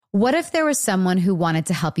What if there was someone who wanted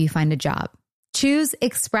to help you find a job? Choose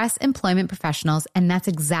Express Employment Professionals, and that's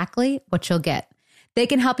exactly what you'll get. They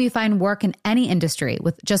can help you find work in any industry.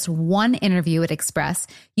 With just one interview at Express,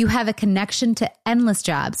 you have a connection to endless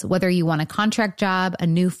jobs, whether you want a contract job, a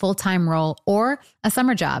new full-time role, or a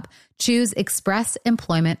summer job. Choose Express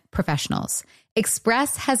Employment Professionals.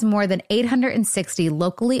 Express has more than 860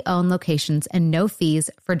 locally owned locations and no fees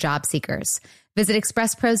for job seekers. Visit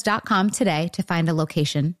expresspros.com today to find a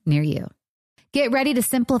location near you. Get ready to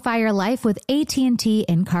simplify your life with AT&T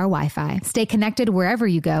in-car Wi-Fi. Stay connected wherever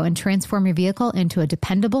you go and transform your vehicle into a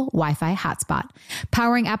dependable Wi-Fi hotspot.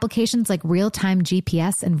 Powering applications like real-time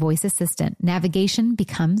GPS and voice assistant, navigation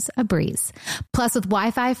becomes a breeze. Plus, with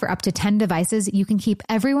Wi-Fi for up to 10 devices, you can keep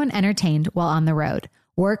everyone entertained while on the road.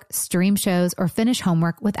 Work, stream shows, or finish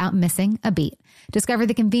homework without missing a beat. Discover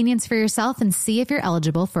the convenience for yourself and see if you're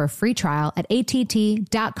eligible for a free trial at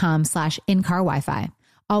att.com/in-car Wi-Fi.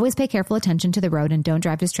 Always pay careful attention to the road and don't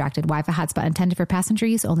drive distracted. Wi-Fi hotspot intended for passenger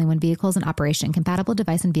use only when vehicles in operation. Compatible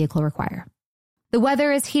device and vehicle require. The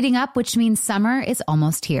weather is heating up, which means summer is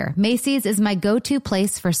almost here. Macy's is my go-to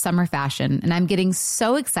place for summer fashion, and I'm getting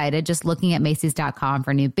so excited just looking at Macy's.com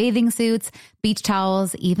for new bathing suits, beach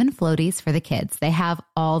towels, even floaties for the kids. They have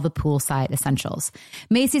all the poolside essentials.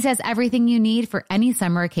 Macy's has everything you need for any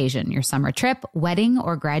summer occasion, your summer trip, wedding,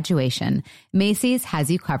 or graduation. Macy's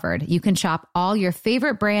has you covered. You can shop all your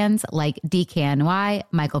favorite brands like DKNY,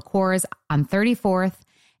 Michael Kors on 34th.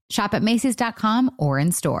 Shop at Macy's.com or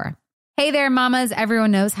in store. Hey there, mamas.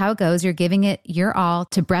 Everyone knows how it goes. You're giving it your all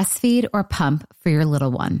to breastfeed or pump for your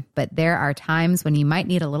little one. But there are times when you might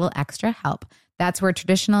need a little extra help. That's where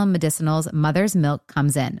Traditional Medicinals Mother's Milk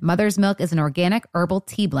comes in. Mother's Milk is an organic herbal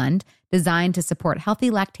tea blend designed to support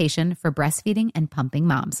healthy lactation for breastfeeding and pumping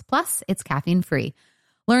moms. Plus, it's caffeine-free.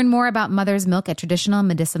 Learn more about Mother's Milk at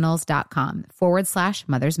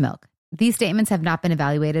traditionalmedicinals.com/Mother's Milk. These statements have not been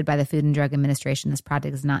evaluated by the Food and Drug Administration. This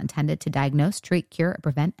product is not intended to diagnose, treat, cure, or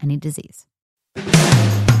prevent any disease.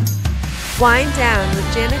 Wind Down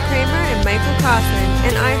with Jana Kramer and Michael Kaufman,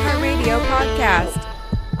 an iHeartRadio podcast.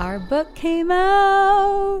 Our book came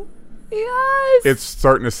out. Yes. It's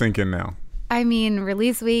starting to sink in now. I mean,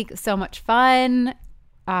 release week, so much fun.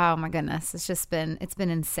 Oh my goodness. It's been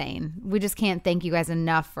insane. We just can't thank you guys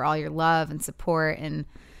enough for all your love and support and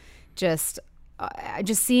just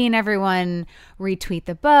seeing everyone retweet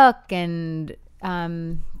the book and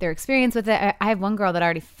their experience with it. I have one girl that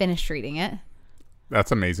already finished reading it.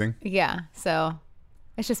 That's amazing. Yeah. So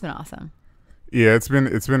it's just been awesome. Yeah, it's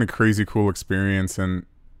been a crazy cool experience. And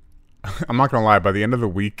I'm not going to lie, by the end of the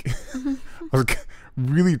week, I was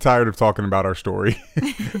really tired of talking about our story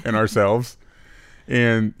and ourselves.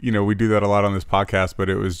 And, we do that a lot on this podcast, but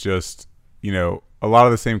it was just, a lot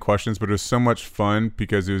of the same questions, but it was so much fun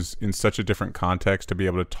because it was in such a different context to be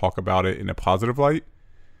able to talk about it in a positive light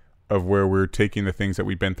of where we're taking the things that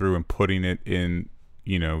we've been through and putting it in,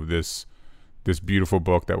 this beautiful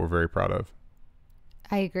book that we're very proud of.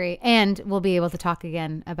 I agree. And we'll be able to talk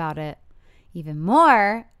again about it even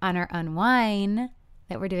more on our Unwind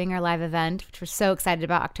that we're doing, our live event, which we're so excited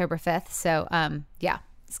about, October 5th. So, yeah,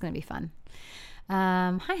 it's going to be fun.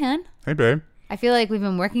 Hi, hon. Hey, babe. I feel like we've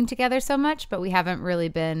been working together so much, but we haven't really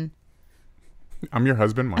been. I'm your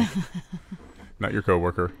husband, Mike. Not your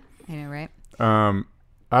coworker. I know, right? I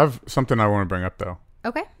have something I want to bring up, though.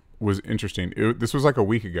 Okay. Was interesting. This was like a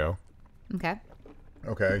week ago. Okay.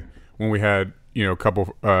 When we had, a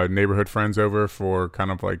couple neighborhood friends over for kind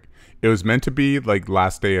of like, it was meant to be like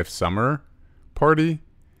last day of summer party.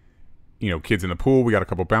 Kids in the pool. We got a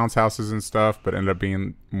couple bounce houses and stuff, but ended up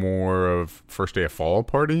being more of first day of fall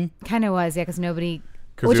party. Kind of was, yeah, because nobody.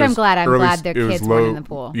 Which I'm glad. I'm glad their kids weren't in the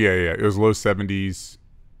pool. Yeah. It was low 70s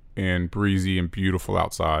and breezy and beautiful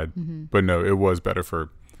outside. Mm-hmm. But no, it was better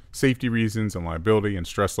for safety reasons and liability and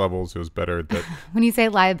stress levels. It was better that. When you say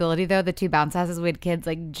liability, though, the two bounce houses, we had kids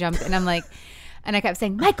like jump, and I'm like, and I kept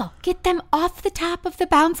saying, Michael, get them off the top of the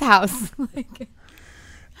bounce house.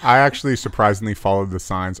 I actually surprisingly followed the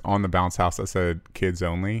signs on the bounce house that said kids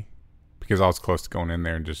only because I was close to going in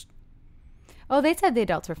there and just. Oh, they said the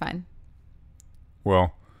adults were fine.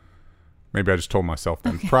 Well, maybe I just told myself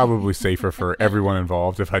then. Okay. Probably safer for everyone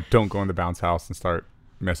involved if I don't go in the bounce house and start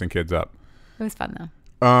messing kids up. It was fun though.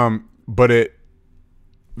 But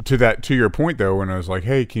to your point though, when I was like,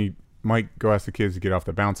 hey, can you, Mike, go ask the kids to get off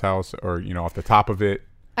the bounce house or, off the top of it.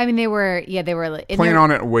 I mean, they were playing on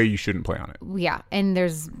it a way you shouldn't play on it. Yeah. And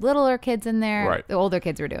there's littler kids in there. Right. The older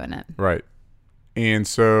kids were doing it. Right. And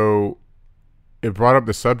so it brought up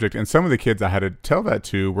the subject. And some of the kids I had to tell that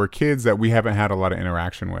to were kids that we haven't had a lot of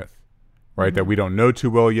interaction with. Right. Mm-hmm. That we don't know too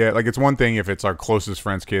well yet. Like it's one thing if it's our closest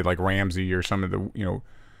friend's kid, like Ramsey or some of the,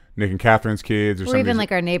 Nick and Catherine's kids, or even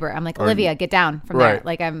like our neighbor. I'm like, Olivia, get down from there.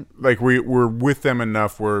 Like we're with them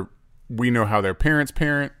enough where we know how their parents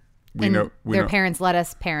parent. We know parents let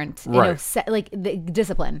us parent. Like the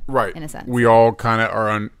discipline. Right. In a sense. We all kind of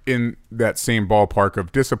are in that same ballpark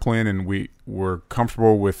of discipline, and we're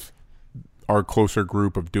comfortable with our closer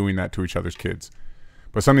group of doing that to each other's kids.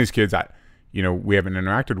 But some of these kids, we haven't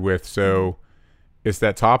interacted with, so it's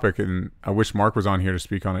that topic, and I wish Mark was on here to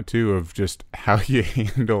speak on it too, of just how you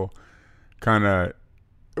handle kind of,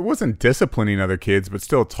 it wasn't disciplining other kids, but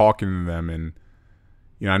still talking to them. And,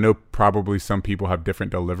 I know probably some people have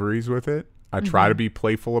different deliveries with it. I try to be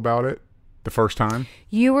playful about it the first time.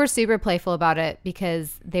 You were super playful about it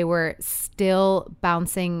because they were still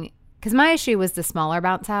bouncing. Because my issue was the smaller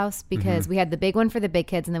bounce house, because we had the big one for the big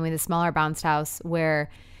kids, and then we had the smaller bounce house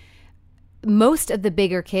where most of the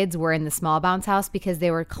bigger kids were in the small bounce house because they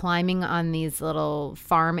were climbing on these little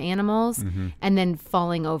farm animals and then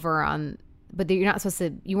falling over on, but you weren't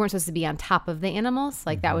supposed to be on top of the animals.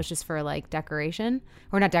 Like that was just for like decoration,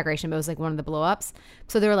 or not decoration, but it was like one of the blow ups.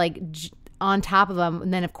 So they were like on top of them.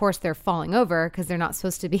 And then of course they're falling over because they're not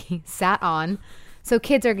supposed to be sat on. So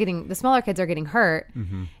the smaller kids are getting hurt.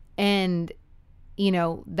 And,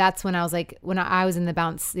 that's when I was like, when I was in the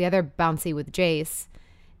other bouncy with Jace,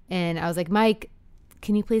 and I was like, Mike,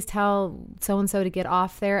 can you please tell so-and-so to get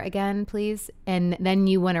off there again, please? And then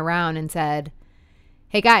you went around and said,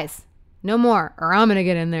 hey guys, no more, or I'm going to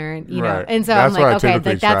get in there. And, you know, and so that's I'm like, okay,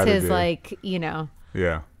 like that's his like,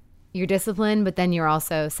 yeah, you're disciplined, but then you're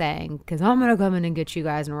also saying, because I'm going to come in and get you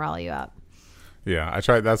guys and rally you up. Yeah,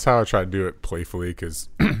 that's how I try to do it playfully, because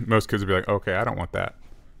most kids would be like, okay, I don't want that.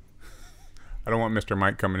 I don't want Mr.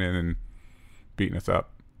 Mike coming in and beating us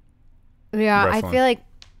up. Yeah, wrestling. I feel like,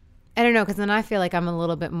 I don't know, because then I feel like I'm a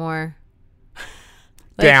little bit more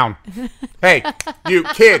down. Hey, you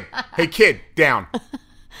kid. Hey, kid, down.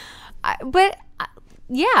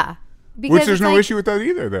 Yeah. Which there's no issue with that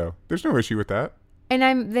either, though. There's no issue with that.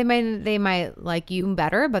 And they might like you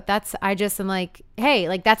better, but I just am like, hey,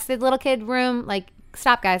 like that's the little kid room. Like,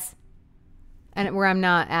 stop, guys. And where I'm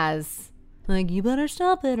not as like, you better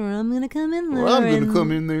stop it, or I'm gonna come in there. Well, I'm gonna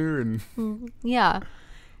come in there and yeah.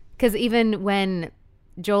 Because even when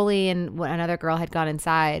Jolie and another girl had gone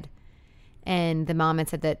inside, and the mom had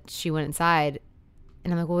said that she went inside,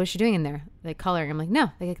 and I'm like, well, what is she doing in there? Like coloring. I'm like,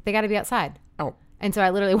 no, they got to be outside. Oh. And so I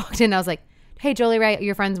literally walked in and I was like, hey, Jolie, right,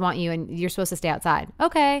 your friends want you and you're supposed to stay outside.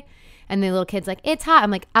 Okay. And the little kid's like, it's hot.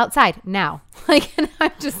 I'm like, outside now. Like, and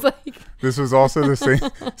I'm just like. This was also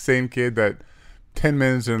the same kid that 10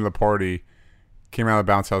 minutes into the party came out of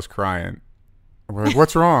the bounce house crying. We're like,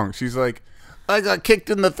 what's wrong? She's like, I got kicked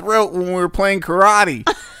in the throat when we were playing karate.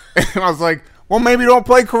 And I was like, well, maybe don't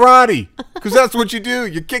play karate, because that's what you do.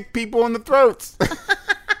 You kick people in the throats.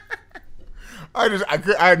 I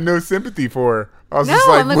had no sympathy for her. I was just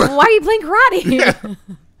like, I'm like, well, why are you playing karate? Yeah.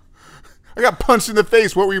 I got punched in the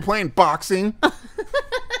face. What were you playing? Boxing?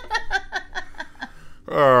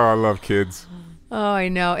 Oh, I love kids. Oh, I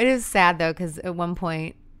know. It is sad, though, because at one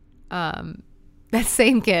point, that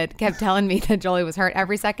same kid kept telling me that Jolie was hurt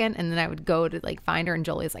every second, and then I would go to like find her, and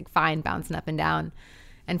Jolie's like fine, bouncing up and down.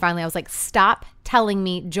 And finally I was like, stop telling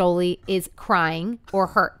me Jolie is crying or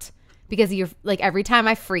hurt, because you're like, every time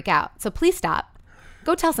I freak out. So please stop.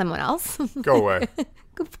 Go tell someone else. Go away.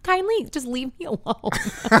 Kindly just leave me alone.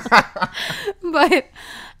 But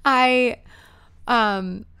I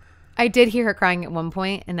did hear her crying at one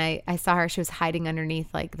point, and I saw her. She was hiding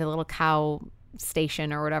underneath like the little cow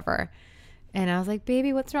station or whatever. And I was like,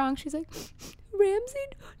 baby, what's wrong? She's like, Ramsey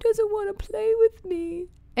doesn't want to play with me.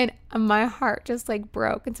 And my heart just like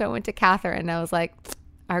broke. And so I went to Catherine and I was like,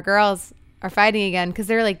 our girls are fighting again, because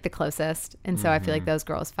they're like the closest. And so I feel like those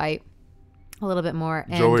girls fight a little bit more.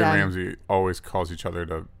 And Jolie and Ramsey always cause each other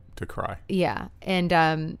to cry. Yeah.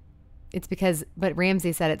 And it's because, but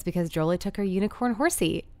Ramsey said it's because Jolie took her unicorn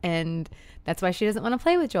horsey, and that's why she doesn't want to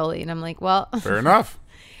play with Jolie. And I'm like, well. Fair enough.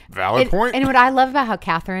 Valid point. And what I love about how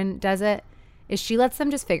Catherine does it is she lets them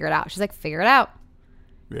just figure it out. She's like, figure it out.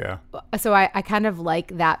 Yeah. So I kind of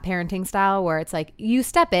like that parenting style where it's like you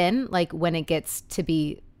step in like when it gets to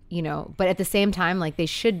be, but at the same time, like they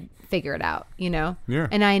should figure it out, Yeah.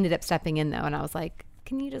 And I ended up stepping in though, and I was like,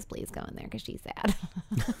 can you just please go in there, because she's sad.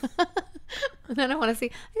 And I don't want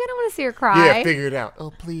to see her cry. Yeah, figure it out.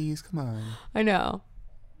 Oh, please, come on. I know.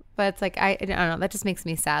 But it's like, I don't know. That just makes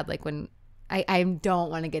me sad. Like when I don't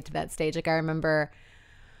want to get to that stage. Like I remember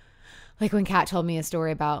like when Kat told me a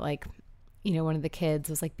story about like, one of the kids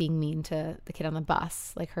was like being mean to the kid on the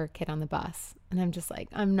bus, like her kid on the bus. And I'm just like,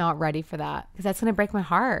 I'm not ready for that, because that's going to break my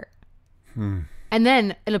heart. And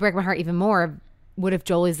then it'll break my heart even more. What if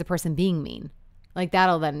Jolie's the person being mean? Like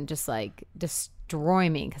that'll then just like destroy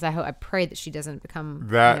me because I pray that she doesn't become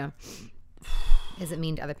that. Isn't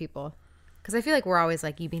mean to other people. Because I feel like we're always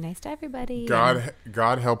like, you be nice to everybody.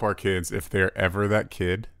 God help our kids if they're ever that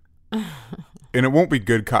kid. And it won't be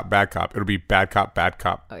good cop, bad cop. It'll be bad cop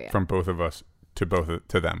from both of us to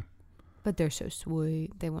them. But they're so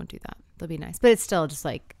sweet. They won't do that. They'll be nice. But it's still just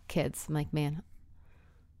like kids. I'm like, man,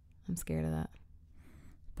 I'm scared of that.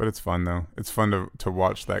 But it's fun though. It's fun to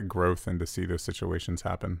watch that growth and to see those situations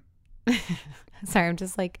happen. Sorry, I'm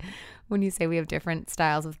just like, when you say we have different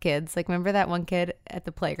styles with kids, like remember that one kid at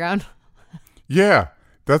the playground? Yeah.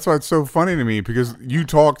 That's why it's so funny to me because you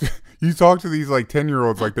talk to these like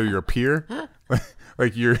 10-year-olds like they're your peer.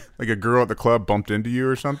 Like you're like a girl at the club bumped into you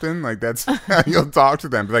or something. Like that's how you'll talk to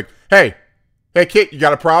them. Be like, hey kid, you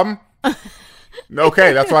got a problem?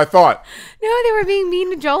 Okay, that's what I thought. No, they were being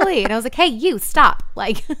mean to Jolie. And I was like, hey, you, stop.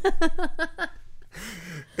 Like,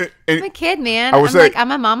 I'm a kid, man.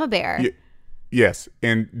 I'm a mama bear. Yes,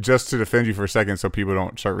 and just to defend you for a second so people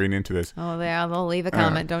don't start reading into this. Oh, they'll leave a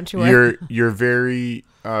comment, don't you worry. You're very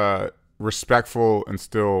respectful and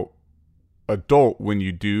still adult when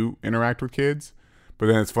you do interact with kids. But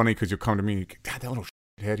then it's funny because you'll come to me, God, that little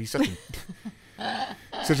head, he's such a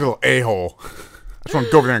little a-hole. I just want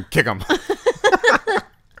to go over there and kick him.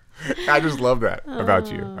 I just love that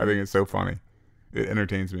about you. I think it's so funny. It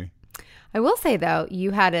entertains me. I will say, though,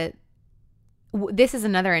 you had this is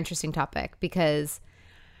another interesting topic because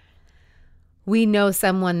we know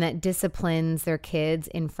someone that disciplines their kids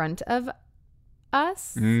in front of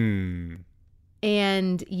us. And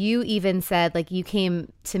you even said, like, you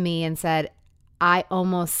came to me and said, I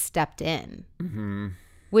almost stepped in. Mm-hmm.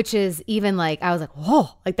 Which is even like, I was like, whoa,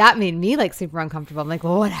 like that made me like super uncomfortable. I'm like,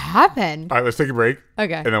 well, what happened? All right, let's take a break.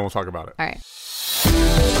 Okay. And then we'll talk about it. All right.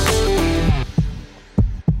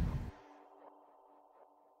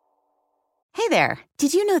 Hey there.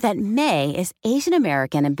 Did you know that May is Asian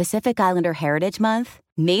American and Pacific Islander Heritage Month?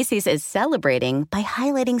 Macy's is celebrating by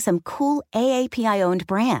highlighting some cool AAPI-owned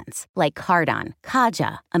brands like Cardon,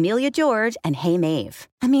 Kaja, Amelia George, and Hey Mave.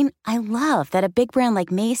 I mean, I love that a big brand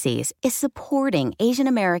like Macy's is supporting Asian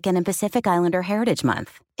American and Pacific Islander Heritage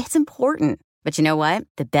Month. It's important. But you know what?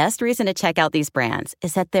 The best reason to check out these brands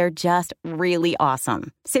is that they're just really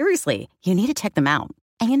awesome. Seriously, you need to check them out.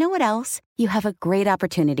 And you know what else? You have a great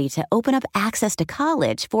opportunity to open up access to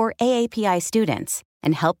college for AAPI students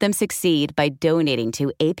and help them succeed by donating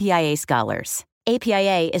to APIA Scholars.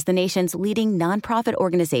 APIA is the nation's leading nonprofit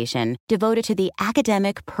organization devoted to the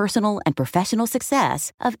academic, personal, and professional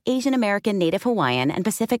success of Asian American, Native Hawaiian, and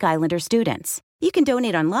Pacific Islander students. You can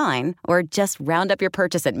donate online or just round up your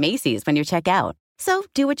purchase at Macy's when you check out. So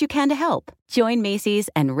do what you can to help. Join Macy's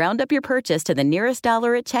and round up your purchase to the nearest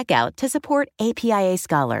dollar at checkout to support APIA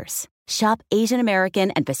Scholars. Shop Asian American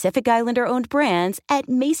and Pacific Islander-owned brands at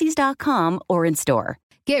Macys.com or in store.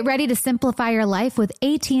 Get ready to simplify your life with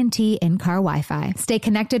AT&T in-car Wi-Fi. Stay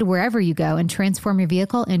connected wherever you go and transform your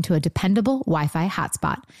vehicle into a dependable Wi-Fi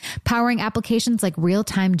hotspot. Powering applications like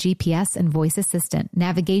real-time GPS and voice assistant,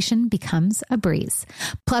 navigation becomes a breeze.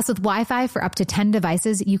 Plus, with Wi-Fi for up to 10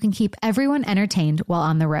 devices, you can keep everyone entertained while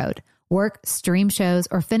on the road. Work, stream shows,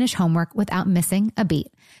 or finish homework without missing a beat.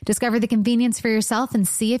 Discover the convenience for yourself and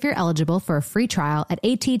see if you're eligible for a free trial at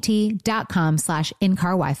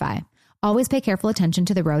att.com/in-car Wi-Fi. Always pay careful attention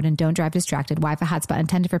to the road and don't drive distracted. Wi-Fi hotspot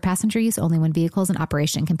intended for passenger use only when vehicles in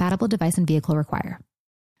operation. Compatible device and vehicle require.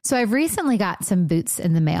 So I've recently got some boots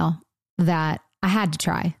in the mail that I had to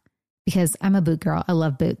try because I'm a boot girl. I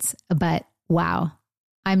love boots. But wow,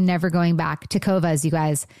 I'm never going back. Tecovas, you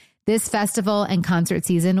guys. This festival and concert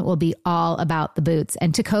season will be all about the boots.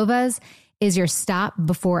 And Tecovas is your stop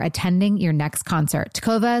before attending your next concert.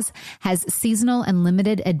 Tecovas has seasonal and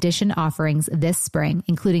limited edition offerings this spring,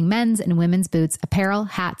 including men's and women's boots, apparel,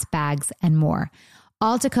 hats, bags, and more.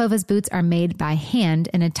 All Tecovas boots are made by hand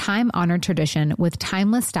in a time-honored tradition with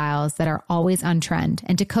timeless styles that are always on trend.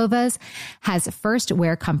 And Tecovas has first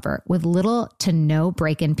wear comfort with little to no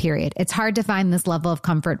break-in period. It's hard to find this level of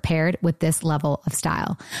comfort paired with this level of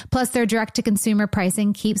style. Plus, their direct-to-consumer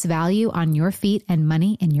pricing keeps value on your feet and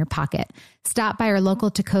money in your pocket. Stop by our local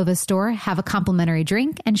Tecovas store, have a complimentary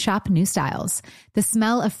drink, and shop new styles. The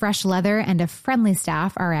smell of fresh leather and a friendly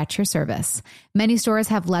staff are at your service. Many stores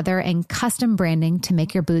have leather and custom branding to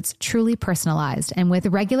make your boots truly personalized. And with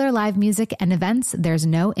regular live music and events, there's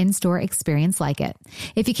no in-store experience like it.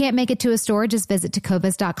 If you can't make it to a store, just visit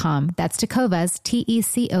Tecovas.com. That's Tecovas,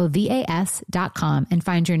 Tecovas.com, and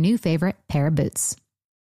find your new favorite pair of boots.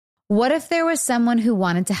 What if there was someone who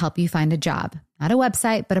wanted to help you find a job? Not a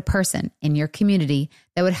website, but a person in your community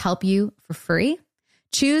that would help you for free?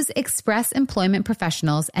 Choose Express Employment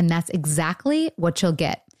Professionals, and that's exactly what you'll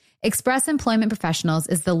get. Express Employment Professionals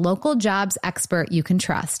is the local jobs expert you can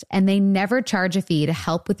trust, and they never charge a fee to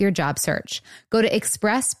help with your job search. Go to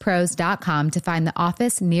expresspros.com to find the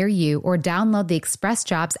office near you or download the Express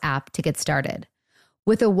Jobs app to get started.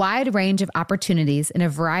 With a wide range of opportunities in a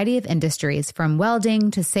variety of industries, from welding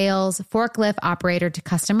to sales, forklift operator to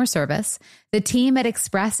customer service, the team at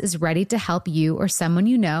Express is ready to help you or someone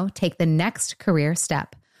you know take the next career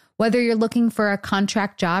step. Whether you're looking for a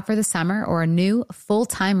contract job for the summer or a new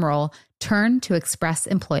full-time role, turn to Express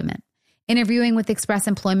Employment. Interviewing with Express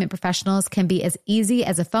Employment Professionals can be as easy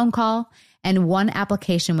as a phone call, and one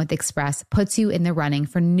application with Express puts you in the running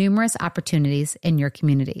for numerous opportunities in your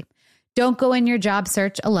community. Don't go in your job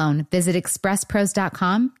search alone. Visit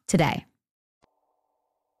expresspros.com today.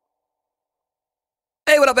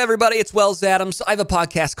 Hey, what up, everybody? It's Wells Adams. I have a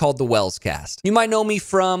podcast called The Wells Cast. You might know me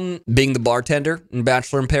from being the bartender in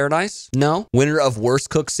Bachelor in Paradise. No? Winner of Worst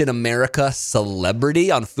Cooks in America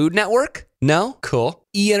Celebrity on Food Network. No? Cool.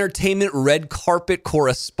 E-Entertainment red carpet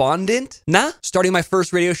correspondent? Nah? Starting my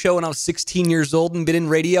first radio show when I was 16 years old and been in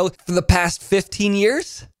radio for the past 15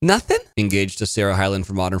 years? Nothing? Engaged to Sarah Hyland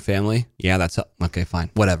from Modern Family? Yeah, that's okay, fine.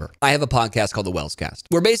 Whatever. I have a podcast called The Wells Cast,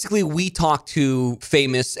 where basically we talk to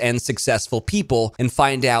famous and successful people and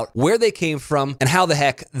find out where they came from and how the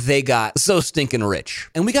heck they got so stinking rich.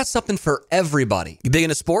 And we got something for everybody. You big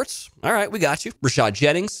into sports? All right, we got you. Rashad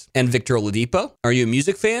Jennings and Victor Oladipo. Are you a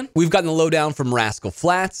music fan? We've gotten the lowdown from Rascal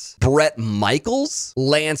Flatts, Brett Michaels,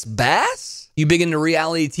 Lance Bass. You big into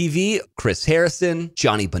reality TV? Chris Harrison,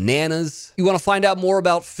 Johnny Bananas. You want to find out more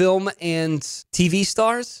about film and TV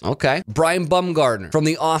stars? Okay. Brian Bumgardner from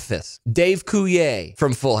The Office. Dave Coulier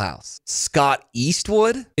from Full House. Scott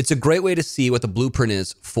Eastwood. It's a great way to see what the blueprint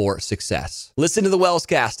is for success. Listen to the Wells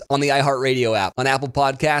Cast on the iHeartRadio app, on Apple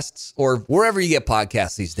Podcasts, or wherever you get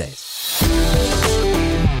podcasts these days.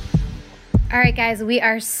 All right, guys, we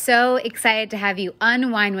are so excited to have you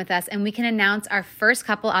unwind with us, and we can announce our first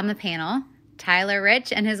couple on the panel, Tyler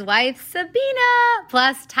Rich and his wife, Sabina.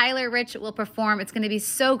 Plus, Tyler Rich will perform. It's going to be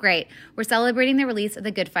so great. We're celebrating the release of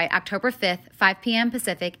The Good Fight October 5th, 5 p.m.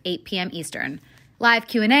 Pacific, 8 p.m. Eastern. Live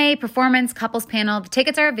Q&A, performance, couples panel. The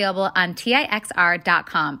tickets are available on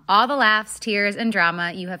TIXR.com. All the laughs, tears, and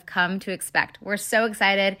drama you have come to expect. We're so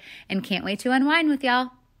excited and can't wait to unwind with y'all.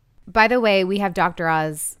 By the way, we have Dr.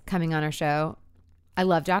 Oz coming on our show. I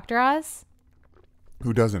love Dr. Oz.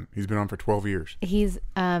 Who doesn't? He's been on for 12 years. He's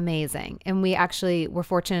amazing. And we actually were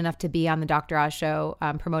fortunate enough to be on the Dr. Oz show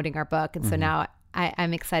promoting our book. And so now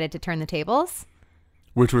I'm excited to turn the tables.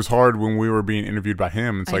 Which was hard when we were being interviewed by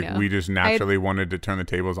him. It's like we just naturally wanted to turn the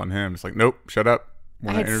tables on him. It's like, nope, shut up.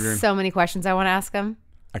 I had so many questions I want to ask him.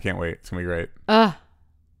 I can't wait. It's going to be great.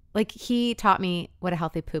 Like, he taught me what a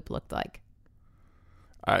healthy poop looked like.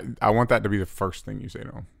 I want that to be the first thing you say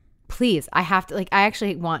to him. Please. I have to, I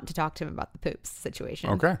actually want to talk to him about the poops situation.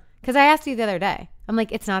 Okay. Because I asked you the other day. I'm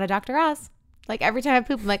like, it's not a Dr. Oz. Like, every time I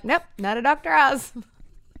poop, I'm like, nope, not a Dr. Oz.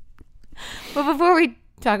 But before we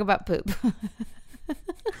talk about poop.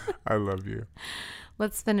 I love you.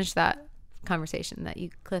 Let's finish that conversation that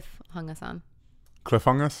you cliff hung us on. Cliff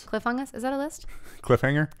hung us? Cliff hung us? Is that a list?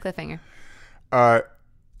 Cliffhanger? Cliffhanger.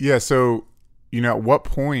 Yeah, so, at what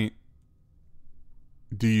point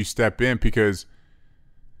do you step in? Because,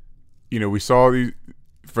 we saw these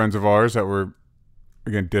friends of ours that were,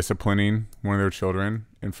 again, disciplining one of their children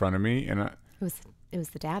in front of me. And it was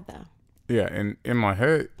the dad, though. Yeah, and in my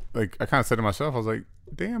head, I kind of said to myself, I was like,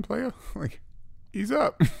 damn, player, ease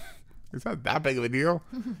up. It's not that big of a deal,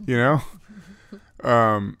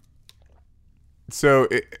 So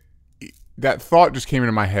that thought just came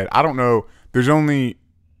into my head. I don't know. There's only,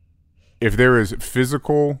 if there is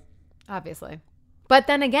physical. Obviously. But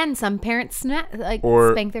then again, some parents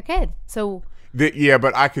spank their kid. So. Yeah,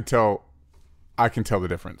 but I can tell the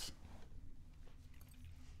difference.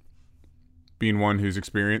 Being one who's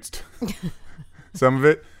experienced some of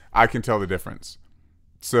it, I can tell the difference.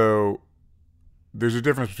 So there's a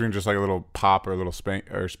difference between just a little pop or a little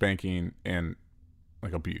spanking and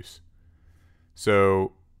abuse.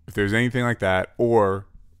 So if there's anything like that, or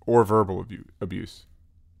verbal abuse,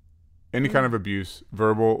 any kind of abuse,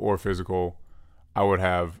 verbal or physical, I would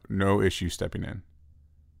have no issue stepping in.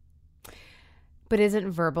 But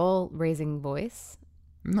isn't verbal raising voice?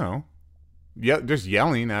 No. Yeah, just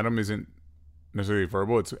yelling at them isn't necessarily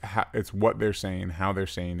verbal. It's what they're saying, how they're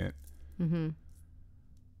saying it. Mm-hmm.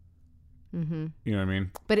 Mm-hmm. You know what I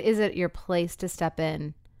mean? But is it your place to step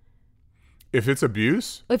in? If it's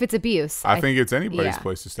abuse? If it's abuse. I think it's anybody's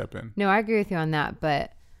place to step in. No, I agree with you on that,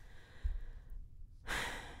 but.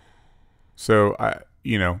 So,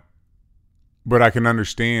 But I can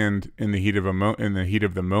understand in the heat of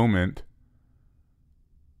the moment,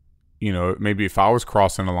 you know, maybe if I was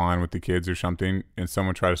crossing a line with the kids or something and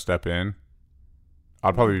someone tried to step in,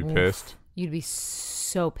 I'd probably be pissed. You'd be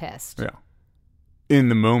so pissed. Yeah. In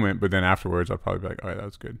the moment, but then afterwards, I'd probably be like, all right, that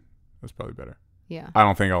was good. That's probably better. Yeah. I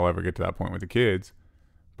don't think I'll ever get to that point with the kids,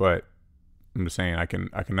 but I'm just saying I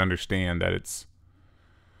can understand that it's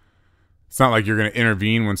not like you're going to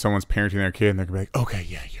intervene when someone's parenting their kid and they're going to be like, okay,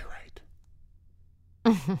 yeah, you're right.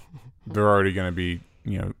 They're already going to be,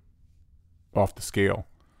 you know, off the scale.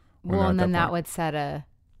 Well, and then that would set a,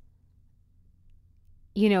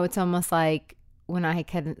 you know, it's almost like when I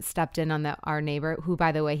had stepped in on our neighbor, who,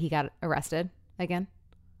 by the way, he got arrested again.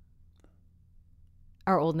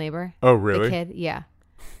 Our old neighbor. Oh, really? The kid, yeah.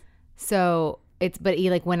 So but he,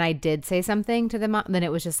 like, when I did say something to them, then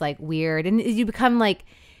it was just like weird. And you become like,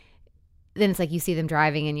 then it's like you see them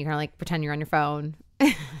driving and you kind of like pretend you're on your phone.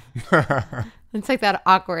 It's like that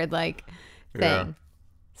awkward like thing. Yeah.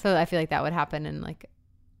 So I feel like that would happen in like.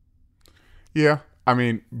 Yeah. I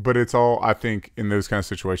mean, but it's all, I think in those kind of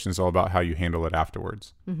situations, it's all about how you handle it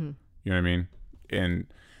afterwards. Mm-hmm. You know what I mean? And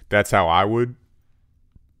that's how I would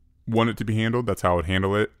want it to be handled. That's how I would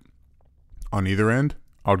handle it on either end.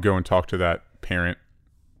 I would go and talk to that parent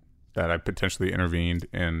that I potentially intervened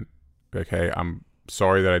and be like, hey, I'm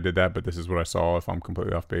sorry that I did that, but this is what I saw. If I'm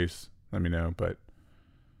completely off base, let me know. But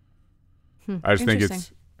I just think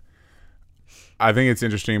it's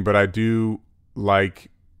interesting, but I do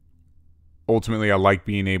like, ultimately, I like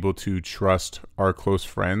being able to trust our close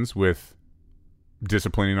friends with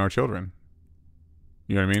disciplining our children.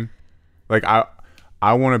 You know what I mean? Like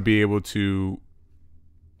I want to be able to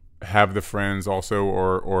have the friends also,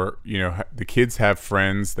 or you know, the kids have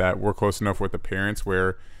friends that we're close enough with the parents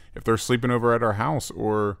where if they're sleeping over at our house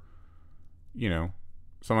or, you know,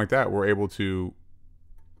 something like that, we're able to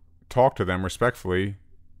talk to them respectfully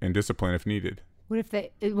and discipline if needed. What if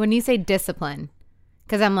when you say discipline?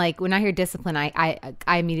 Because I'm like, when I hear discipline, I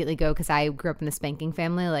immediately go, because I grew up in a spanking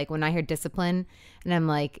family. Like when I hear discipline, and I'm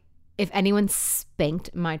like, if anyone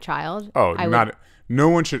spanked my child, no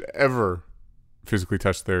one should ever physically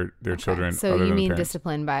touch their children. So other you than mean parents.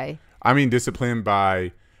 discipline by? I mean discipline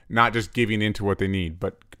by not just giving into what they need,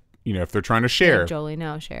 but you know, if they're trying to share, Yeah, Jolie,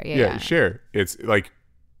 no, share. Yeah, share. It's like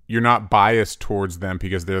you're not biased towards them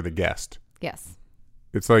because they're the guest. Yes.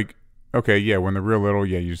 It's like, okay, yeah, when they're real little,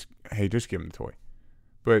 yeah, you just give them the toy.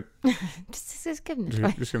 But just give them the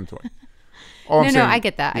toy. Just give them the toy. No, I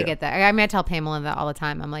get that. Yeah. I get that. I mean, I tell Pamela that all the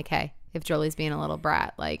time. I'm like, hey, if Jolie's being a little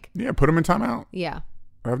brat, like, yeah, put them in timeout. Yeah.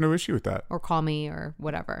 I have no issue with that. Or call me or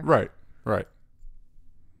whatever. Right.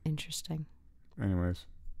 Interesting. Anyways.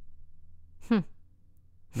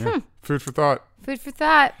 Yeah. Food for thought.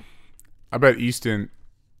 I bet Easton,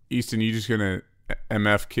 you just gonna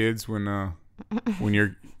MF kids when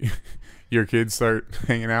your kids start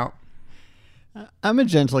hanging out? I'm a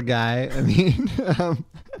gentle guy. I mean,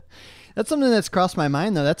 that's something that's crossed my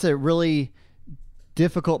mind, though. That's a really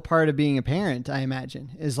difficult part of being a parent, I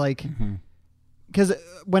imagine, is like, because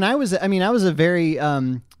when I was a very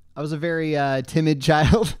timid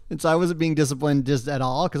child, and so I wasn't being disciplined just at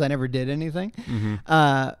all because I never did anything.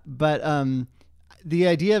 But the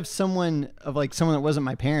idea of someone that wasn't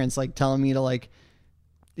my parents, like telling me to like,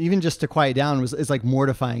 even just to quiet down is like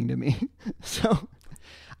mortifying to me. So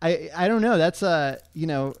I don't know. That's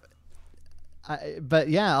but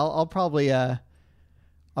yeah, I'll probably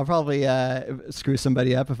screw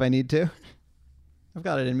somebody up if I need to. I've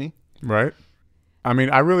got it in me. Right. I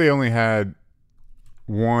mean, I really only had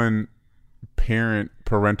one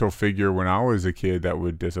parental figure when I was a kid that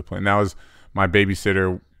would discipline. That was my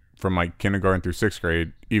babysitter from like kindergarten through 6th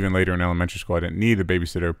grade. Even later in elementary school, I didn't need a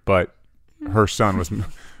babysitter, but her son was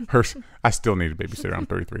I still need a babysitter. I'm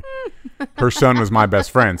 33. Her son was my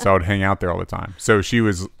best friend, so I would hang out there all the time. So she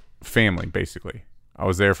was family, basically. I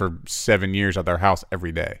was there for 7 years at their house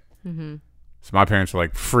every day. Mm-hmm. So my parents were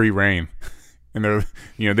like free reign. And they're,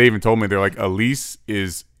 they even told me, they're like, Elise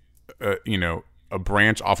is, a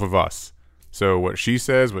branch off of us. So what she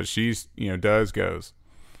says, what she's, does goes.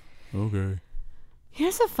 Okay.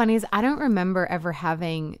 What's so funny is I don't remember ever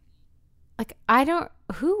having, like, I don't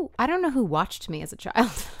know who watched me as a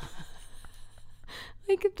child.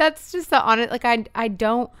 Like, that's just the honest, like, I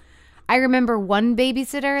remember one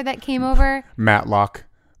babysitter that came over. Matlock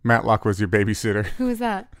was your babysitter. Who was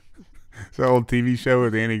that? It's an old TV show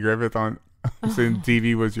with Andy Griffith on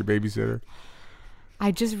TV was your babysitter.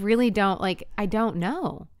 I just really don't, like, I don't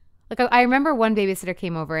know. Like, I remember one babysitter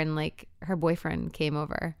came over and, like, her boyfriend came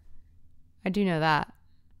over. I do know that.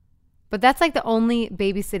 But that's, like, the only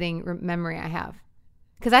babysitting memory I have.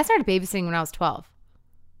 Because I started babysitting when I was 12.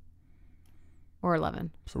 or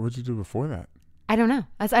 11. So what'd you do before that? I don't know.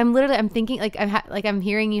 I'm thinking like I'm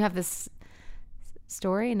hearing you have this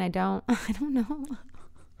story, and I don't know.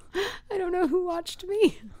 I don't know who watched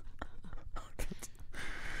me.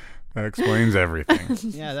 That explains everything.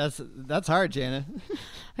 Yeah, that's hard, Jana.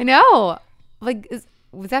 I know. Like,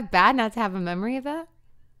 was that bad not to have a memory of that?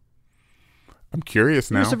 I'm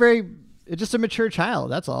curious now. You're just a mature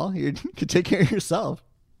child. That's all. You could take care of yourself.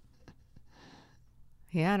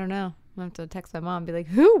 Yeah, I don't know. I'll have to text my mom and be like,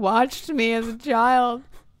 who watched me as a child?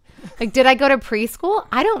 Like, did I go to preschool?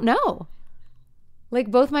 I don't know.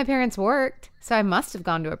 Like, both my parents worked, so I must have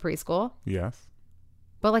gone to a preschool. Yes.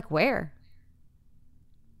 But, like, where?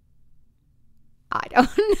 I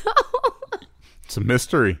don't know. It's a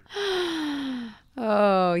mystery.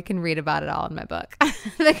 Oh, you can read about it all in my book.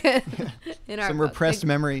 In our Some book. repressed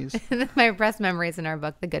memories. My repressed memories in our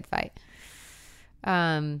book, The Good Fight.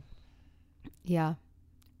 Yeah.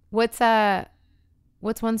 What's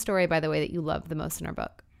one story, by the way, that you love the most in our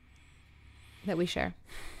book that we share?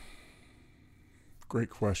 Great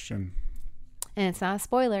question. And it's not a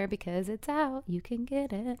spoiler because it's out. You can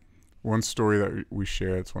get it. One story that we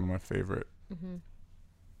share, it's one of my favorite. Mm-hmm.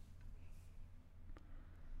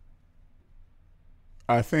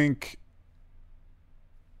 I think,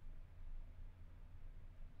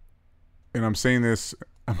 and I'm saying this,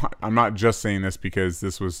 I'm not just saying this because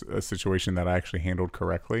this was a situation that I actually handled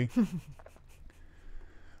correctly.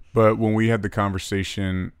 But when we had the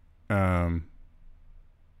conversation, and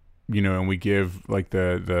we give like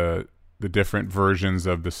the different versions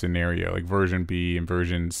of the scenario, like version B and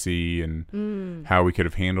version C, and how we could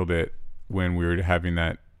have handled it when we were having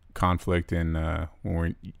that conflict in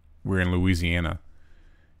when we're in Louisiana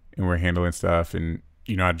and we're handling stuff, and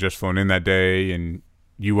I'd just flown in that day, and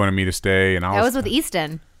you wanted me to stay, and I was with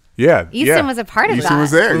Easton. Yeah, Easton was a part of that. Easton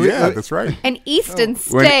was there. Yeah, that's right. And Easton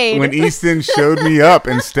stayed. When Easton showed me up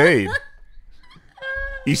and stayed.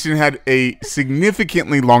 Easton had a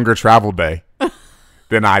significantly longer travel day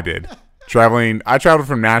than I did. I traveled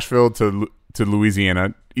from Nashville to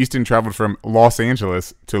Louisiana. Easton traveled from Los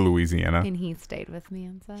Angeles to Louisiana. And he stayed with me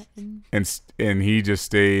on set. And he just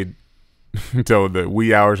stayed until the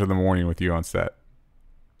wee hours of the morning with you on set.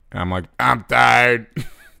 And I'm like, I'm tired.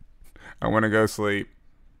 I want to go sleep.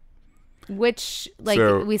 Which,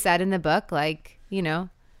 we said in the book,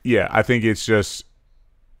 Yeah, I think it's just,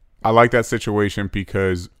 I like that situation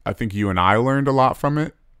because I think you and I learned a lot from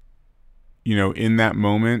it, in that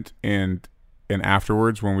moment and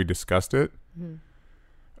afterwards when we discussed it.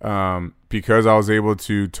 Mm-hmm. Because I was able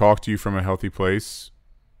to talk to you from a healthy place,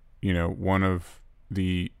 one of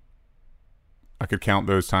I could count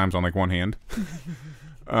those times on like one hand.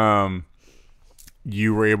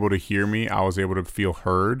 You were able to hear me. I was able to feel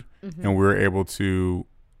heard, mm-hmm. and we were able to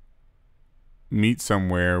meet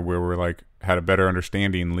somewhere where we're had a better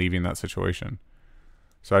understanding leaving that situation.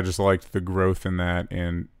 So I just liked the growth in that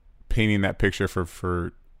and painting that picture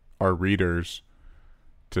for our readers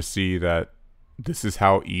to see that this is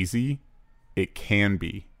how easy it can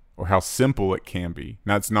be, or how simple it can be.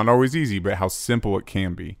 Now, it's not always easy, but how simple it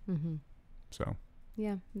can be. Mm-hmm. So.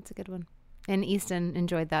 Yeah, that's a good one. And Easton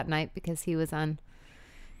enjoyed that night because he was on,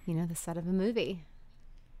 the set of a movie.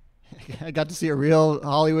 I got to see a real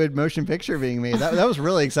Hollywood motion picture being made. That was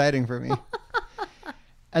really exciting for me.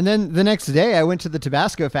 And then the next day I went to the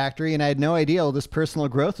Tabasco factory and I had no idea all this personal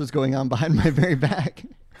growth was going on behind my very back.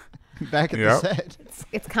 Back at the set.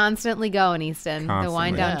 It's constantly going, Easton. Constantly. The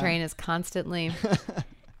wind down train is constantly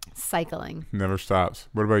cycling. Never stops.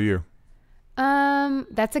 What about you?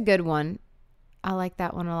 That's a good one. I like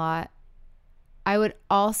that one a lot. I would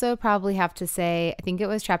also probably have to say, I think it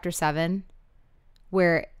was chapter 7,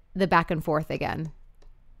 where the back and forth again.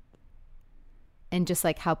 And just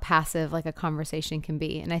how passive a conversation can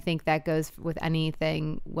be. And I think that goes with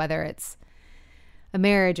anything, whether it's a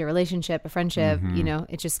marriage, a relationship, a friendship, mm-hmm.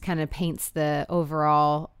 It just kind of paints the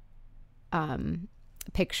overall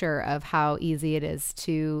picture of how easy it is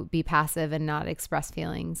to be passive and not express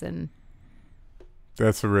feelings. And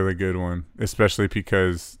that's a really good one, especially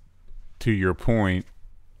because, to your point,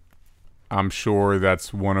 I'm sure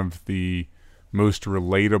that's one of the most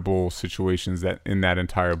relatable situations that in that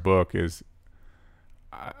entire book is.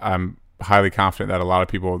 I'm highly confident that a lot of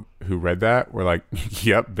people who read that were like,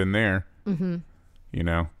 yep, been there. Mm-hmm.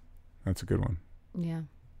 That's a good one. Yeah.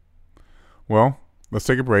 Well, let's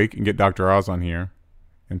take a break and get Dr. Oz on here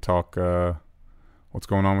and talk what's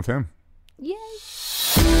going on with him. Yay.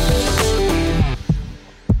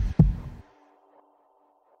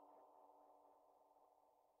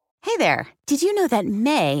 Hey there. Did you know that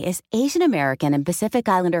May is Asian American and Pacific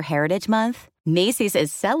Islander Heritage Month? Macy's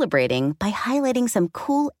is celebrating by highlighting some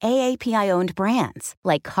cool AAPI-owned brands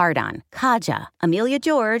like Cardon, Kaja, Amelia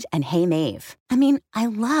George, and Hey Mave. I mean, I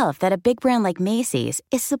love that a big brand like Macy's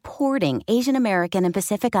is supporting Asian American and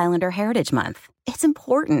Pacific Islander Heritage Month. It's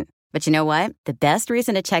important. But you know what? The best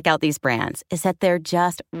reason to check out these brands is that they're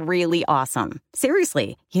just really awesome.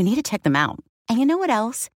 Seriously, you need to check them out. And you know what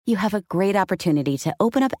else? You have a great opportunity to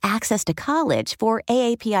open up access to college for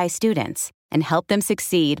AAPI students and help them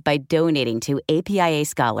succeed by donating to APIA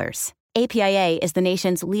Scholars. APIA is the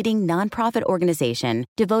nation's leading nonprofit organization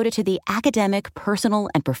devoted to the academic, personal,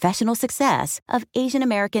 and professional success of Asian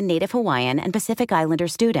American, Native Hawaiian, and Pacific Islander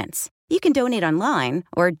students. You can donate online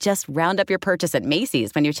or just round up your purchase at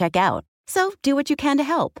Macy's when you check out. So do what you can to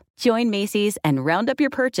help. Join Macy's and round up your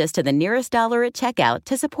purchase to the nearest dollar at checkout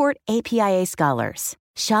to support APIA Scholars.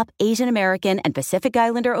 Shop Asian American and Pacific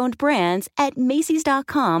Islander owned brands at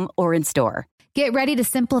Macy's.com or in store. Get ready to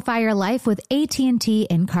simplify your life with AT&T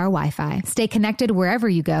in-car Wi-Fi. Stay connected wherever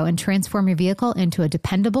you go and transform your vehicle into a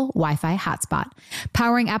dependable Wi-Fi hotspot.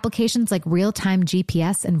 Powering applications like real-time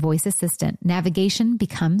GPS and voice assistant, navigation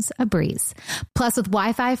becomes a breeze. Plus, with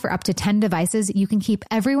Wi-Fi for up to 10 devices, you can keep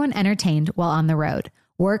everyone entertained while on the road.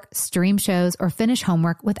 Work, stream shows, or finish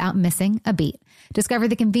homework without missing a beat. Discover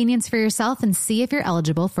the convenience for yourself and see if you're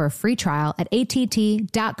eligible for a free trial at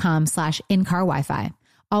att.com/in-car Wi-Fi.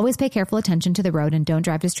 Always pay careful attention to the road and don't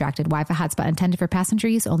drive distracted. Wi-Fi hotspot intended for passenger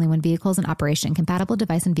use only when vehicles in operation. Compatible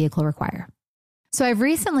device and vehicle require. So I've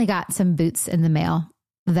recently got some boots in the mail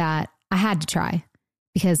that I had to try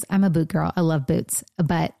because I'm a boot girl. I love boots.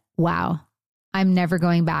 But wow, I'm never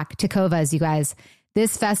going back. Tecovas, you guys.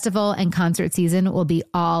 This festival and concert season will be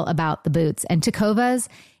all about the boots. And Tecovas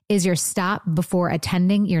is your stop before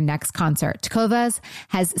attending your next concert. Tecovas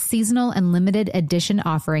has seasonal and limited edition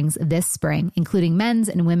offerings this spring, including men's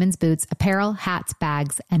and women's boots, apparel, hats,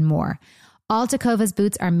 bags, and more. All Tecovas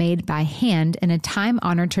boots are made by hand in a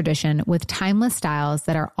time-honored tradition with timeless styles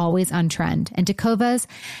that are always on trend. And Tecovas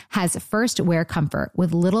has first wear comfort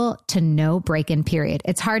with little to no break-in period.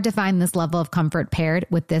 It's hard to find this level of comfort paired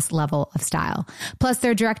with this level of style. Plus,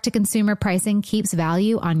 their direct-to-consumer pricing keeps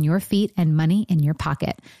value on your feet and money in your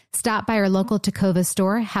pocket. Stop by your local Tecovas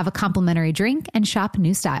store, have a complimentary drink, and shop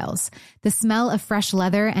new styles. The smell of fresh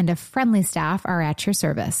leather and a friendly staff are at your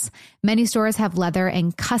service. Many stores have leather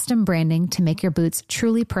and custom branding to make your boots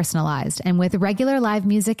truly personalized. And with regular live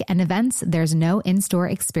music and events, there's no in-store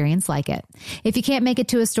experience like it. If you can't make it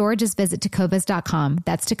to a store, just visit tecovas.com.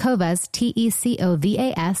 That's Tecovas,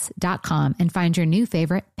 Tecovas.com, and find your new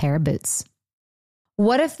favorite pair of boots.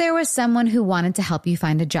 What if there was someone who wanted to help you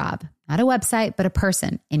find a job? Not a website, but a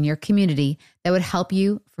person in your community that would help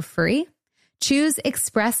you for free? Choose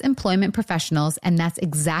Express Employment Professionals, and that's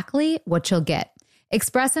exactly what you'll get.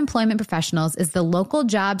 Express Employment Professionals is the local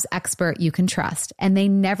jobs expert you can trust, and they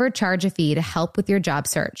never charge a fee to help with your job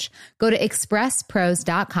search. Go to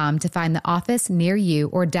expresspros.com to find the office near you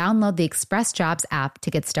or download the Express Jobs app to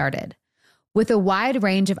get started. With a wide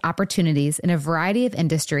range of opportunities in a variety of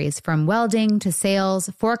industries, from welding to sales,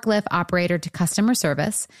 forklift operator to customer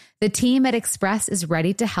service, the team at Express is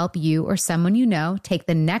ready to help you or someone you know take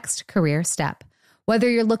the next career step. Whether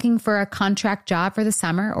you're looking for a contract job for the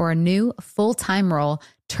summer or a new full-time role,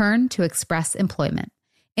 turn to Express Employment.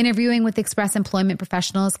 Interviewing with Express Employment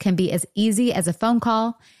Professionals can be as easy as a phone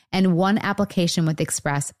call, and one application with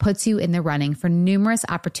Express puts you in the running for numerous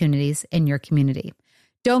opportunities in your community.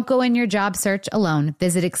 Don't go in your job search alone.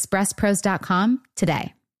 Visit expresspros.com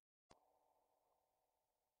today.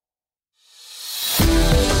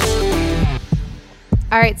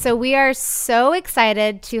 All right, so we are so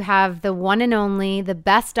excited to have the one and only, the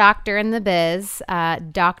best doctor in the biz,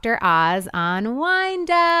 Dr. Oz, on Wind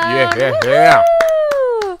Down. Yeah.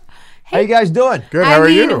 Woo! How you guys doing? Good. How are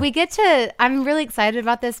you? I'm really excited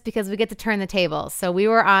about this because we get to turn the tables. So we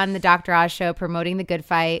were on the Dr. Oz show promoting The Good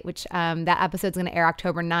Fight, which that episode's going to air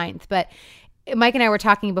October 9th. But Mike and I were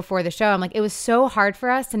talking before the show. I'm like, it was so hard for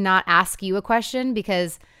us to not ask you a question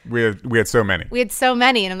because we had so many.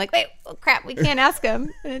 And I'm like, wait, oh, crap, we can't ask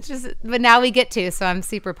him. And it's just, but now we get to, so I'm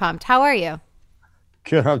super pumped. How are you?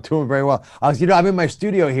 Good. I'm doing very well. I'm in my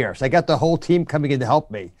studio here, so I got the whole team coming in to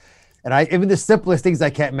help me. And even the simplest things I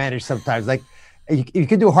can't manage sometimes. Like you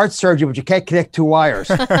can do heart surgery, but you can't connect two wires.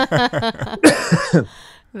 That's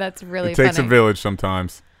really It takes funny. a village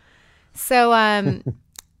sometimes. So,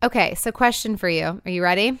 okay. So question for you. Are you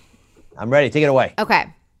ready? I'm ready. Take it away.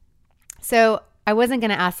 Okay. So I wasn't going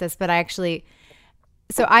to ask this, but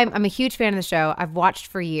I'm a huge fan of the show. I've watched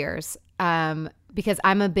for years because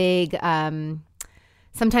I'm a big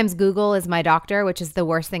sometimes Google is my doctor, which is the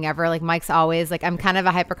worst thing ever. Like Mike's always like, I'm kind of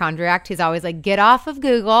a hypochondriac. He's always like, get off of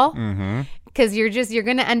Google. because you're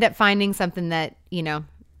going to end up finding something that, you know,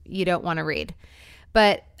 you don't want to read.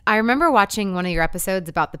 But I remember watching one of your episodes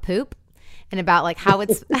about the poop and about like how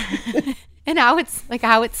it's and how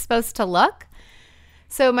it's supposed to look.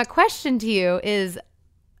 So my question to you is,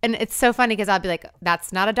 and it's so funny because I'll be like,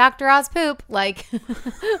 that's not a Dr. Oz poop. Like,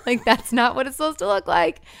 like that's not what it's supposed to look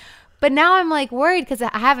like. But now I'm like worried because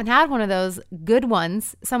I haven't had one of those good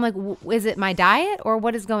ones. So I'm like, is it my diet or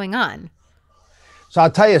what is going on? So I'll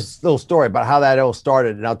tell you a little story about how that all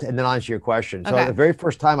started, and then I'll answer your question. So Okay. the very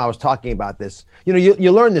first time I was talking about this, you know,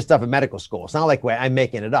 you learn this stuff in medical school. It's not like I'm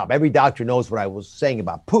making it up. Every doctor knows what I was saying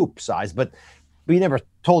about poop size, but we never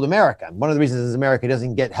told America. One of the reasons is America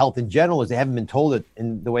doesn't get health in general is they haven't been told it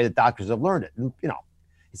in the way that doctors have learned it. And, you know,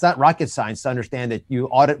 it's not rocket science to understand that you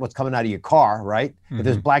audit what's coming out of your car, right? If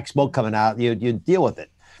there's black smoke coming out, you deal with it.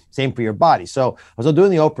 Same for your body. So I was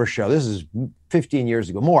doing the Oprah show. This is 15 years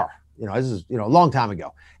ago, more. You know, this is, you know, a long time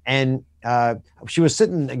ago. And she was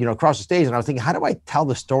sitting, you know, across the stage, and I was thinking, how do I tell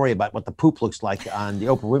the story about what the poop looks like on the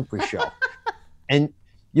Oprah Winfrey show? And,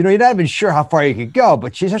 you know, you're not even sure how far you could go,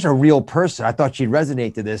 but she's such a real person. I thought she'd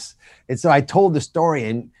resonate to this. And so I told the story,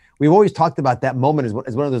 and we've always talked about that moment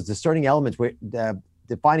as one of those discerning elements, where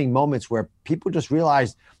defining moments where people just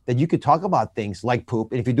realize that you could talk about things like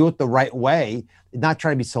poop. And if you do it the right way, not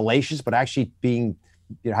trying to be salacious, but actually being,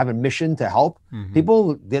 you know, have a mission to help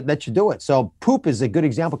people, that you do it. So poop is a good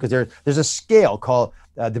example because there's a scale called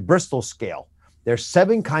the Bristol scale. There's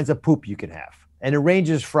 7 kinds of poop you can have. And it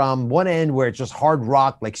ranges from one end where it's just hard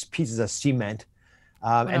rock, like pieces of cement.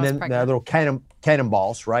 And then the little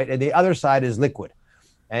cannonballs, right? And the other side is liquid.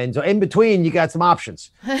 And so in between, you got some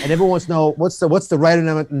options. And everyone wants to know what's the right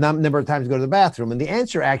number of times to go to the bathroom. And the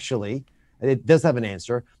answer actually, it does have an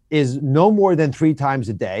answer, is no more than 3 times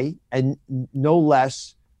a day and no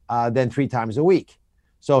less than 3 times a week.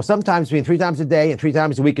 So sometimes between 3 times a day and 3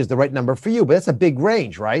 times a week is the right number for you, but that's a big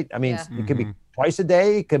range, right? I mean, it could be twice a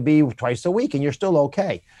day, it could be twice a week, and you're still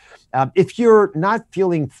okay. If you're not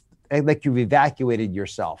feeling like you've evacuated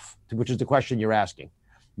yourself, which is the question you're asking,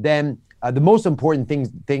 then the most important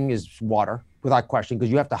thing is water, without question,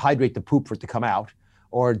 because you have to hydrate the poop for it to come out,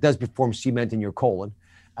 or it does form cement in your colon.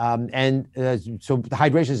 So the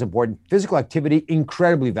hydration is important. Physical activity,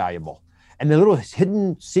 incredibly valuable. And the little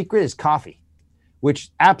hidden secret is coffee,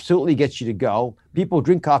 which absolutely gets you to go. People who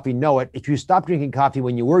drink coffee know it. If you stop drinking coffee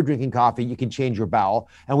when you were drinking coffee, you can change your bowel.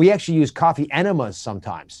 And we actually use coffee enemas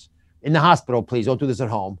sometimes. In the hospital, please, don't do this at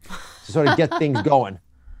home, to sort of get things going.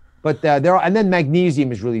 But and then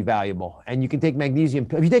magnesium is really valuable. And you can take magnesium.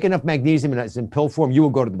 If you take enough magnesium and it's in pill form, you will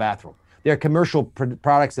go to the bathroom. There are commercial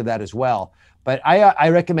products of that as well. But I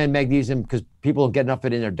recommend magnesium because people don't get enough of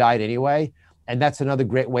it in their diet anyway. And that's another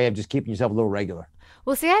great way of just keeping yourself a little regular.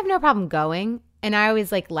 Well, see, I have no problem going. And I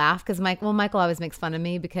always like laugh because Michael always makes fun of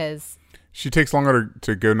me because She takes longer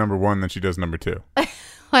to go number 1 than she does number 2.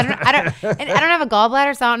 I don't have a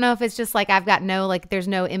gallbladder, so I don't know if it's just like I've got no, like there's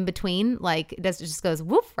no in between. Like it just goes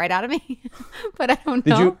whoop right out of me. But I don't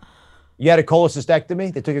know. You had a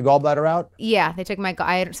cholecystectomy? They took your gallbladder out? Yeah, they took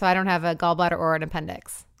so I don't have a gallbladder or an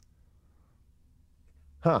appendix.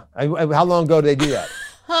 Huh. How long ago did they do that?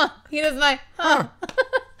 He doesn't like.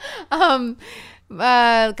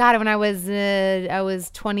 God, when I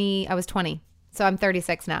was 20, so I'm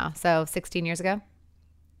 36 now, so 16 years ago.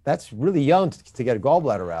 That's really young to get a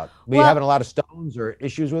gallbladder out. Were you having a lot of stones or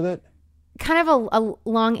issues with it? Kind of a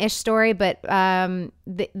long-ish story, but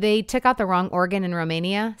they took out the wrong organ in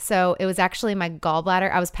Romania. So it was actually my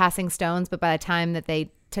gallbladder. I was passing stones, but by the time that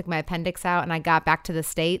they took my appendix out and I got back to the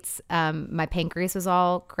States, my pancreas was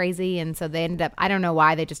all crazy. And so they ended up, I don't know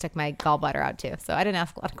why, they just took my gallbladder out too. So I didn't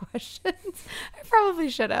ask a lot of questions. I probably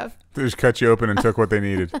should have. They just cut you open and took what they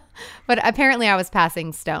needed. But apparently I was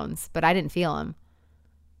passing stones, but I didn't feel them.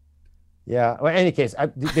 Yeah. Well, in any case, so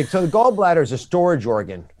the gallbladder is a storage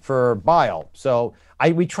organ for bile. So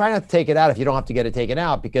we try not to take it out if you don't have to get it taken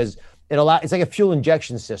out because it's like a fuel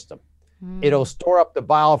injection system. It'll store up the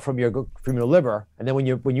bile from your liver, and then when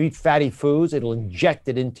you eat fatty foods, it'll inject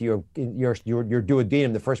it into your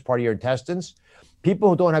duodenum, the first part of your intestines. People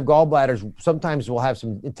who don't have gallbladders sometimes will have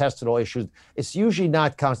some intestinal issues. It's usually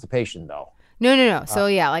not constipation though. No. So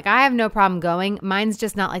yeah, like I have no problem going. Mine's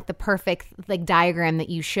just not like the perfect like diagram that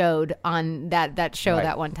you showed on that show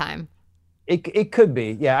that one time. It could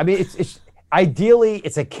be, yeah. I mean, it's ideally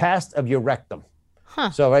it's a cast of your rectum.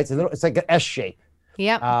 Huh. So right, it's like an S shape.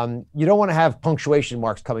 Yep. You don't want to have punctuation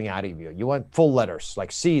marks coming out of you. You want full letters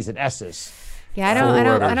like C's and S's. Yeah, I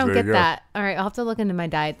don't get that. All right, I'll have to look into my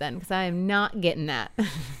diet then because I am not getting that.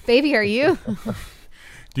 Baby, are you?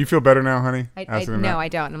 Do you feel better now, honey? No, I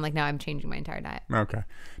don't. And I'm like, no, I'm changing my entire diet. Okay.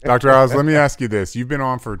 Dr. Oz, let me ask you this. You've been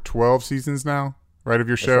on for 12 seasons now, right, of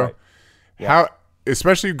your show? right. Yeah. How,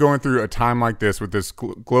 especially going through a time like this with this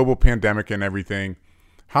global pandemic and everything,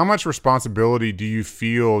 how much responsibility do you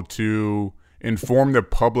feel to inform the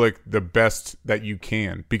public the best that you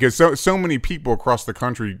can? Because so many people across the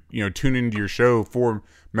country, tune into your show for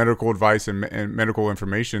medical advice and medical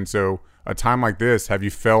information. So a time like this, have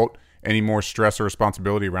you felt any more stress or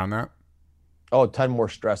responsibility around that? Oh, a ton more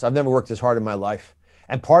stress. I've never worked this hard in my life.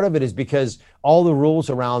 And part of it is because all the rules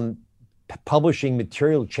around publishing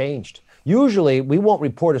material changed. Usually, we won't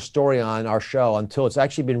report a story on our show until it's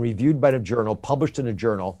actually been reviewed by the journal, published in a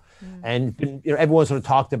journal, and everyone sort of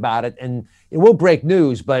talked about it. And it will break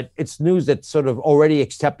news, but it's news that's sort of already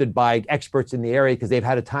accepted by experts in the area because they've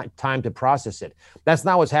had a time to process it. That's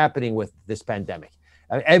not what's happening with this pandemic.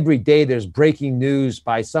 Every day there's breaking news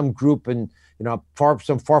by some group in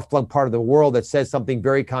some far-flung part of the world that says something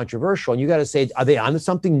very controversial, and you got to say, are they onto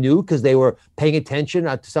something new because they were paying attention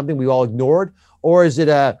to something we all ignored, or is it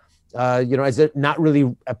is it not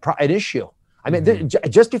really an issue? I mean,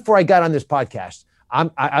 just before I got on this podcast,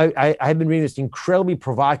 I have been reading this incredibly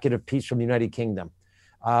provocative piece from the United Kingdom,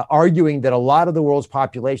 arguing that a lot of the world's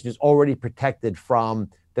population is already protected from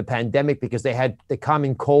the pandemic because they had the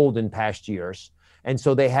common cold in past years. And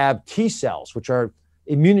so they have T cells, which are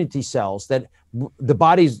immunity cells that the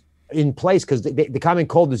body's in place because the common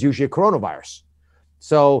cold is usually a coronavirus.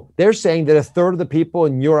 So they're saying that a third of the people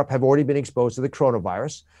in Europe have already been exposed to the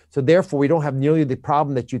coronavirus. So therefore, we don't have nearly the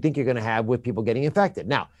problem that you think you're going to have with people getting infected.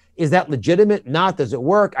 Now, is that legitimate? Not. Does it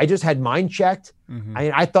work? I just had mine checked.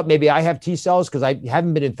 I thought maybe I have T cells because I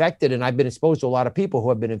haven't been infected and I've been exposed to a lot of people who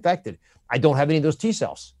have been infected. I don't have any of those T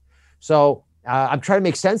cells. So I'm trying to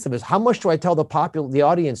make sense of this. How much do I tell the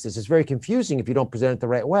audience this? It's very confusing if you don't present it the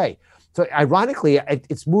right way. So ironically,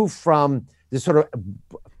 it's moved from this sort of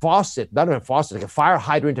faucet, not a faucet, like a fire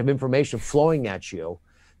hydrant of information flowing at you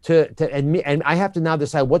and I have to now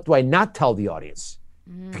decide, what do I not tell the audience?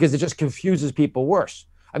 Because it just confuses people worse.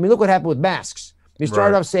 I mean, look what happened with masks. We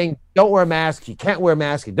started off saying, don't wear a mask. You can't wear a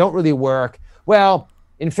mask. They don't really work. Well,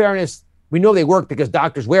 in fairness, we know they work because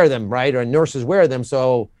doctors wear them, right? Or nurses wear them.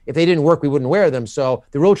 So if they didn't work, we wouldn't wear them. So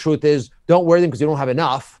the real truth is, don't wear them because you don't have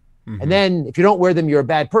enough. And then if you don't wear them, you're a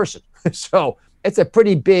bad person. So it's a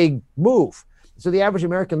pretty big move. So the average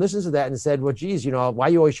American listens to that and said, well, geez, why are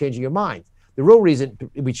you always changing your mind? The real reason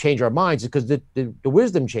we change our minds is because the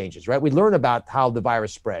wisdom changes, right? We learn about how the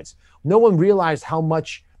virus spreads. No one realized how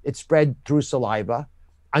much it spread through saliva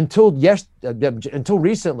until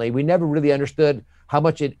recently. We never really understood how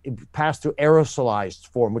much it passed through aerosolized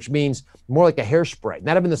form, which means more like a hairspray,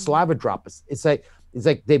 not even the saliva drop. It's like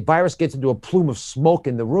the virus gets into a plume of smoke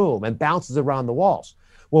in the room and bounces around the walls.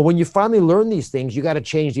 Well, when you finally learn these things, you got to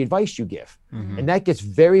change the advice you give. And that gets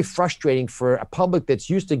very frustrating for a public that's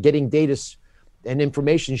used to getting data and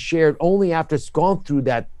information shared only after it's gone through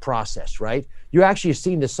that process, right? You're actually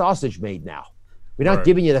seeing the sausage made now. We're not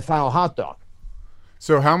giving you the final hot dog.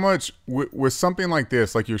 So how much, with something like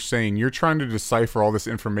this, like you're saying, you're trying to decipher all this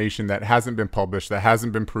information that hasn't been published, that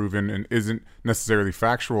hasn't been proven, and isn't necessarily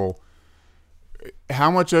factual. How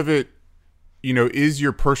much of it, is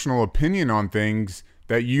your personal opinion on things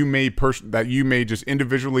that you may just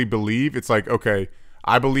individually believe? It's like, okay,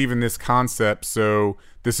 I believe in this concept, so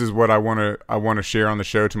this is what I want to share on the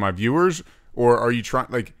show to my viewers. Or are you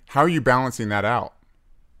how are you balancing that out?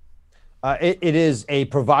 It is a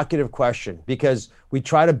provocative question because we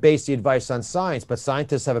try to base the advice on science, but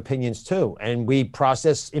scientists have opinions too. And we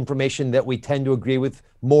process information that we tend to agree with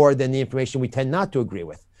more than the information we tend not to agree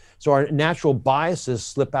with. So our natural biases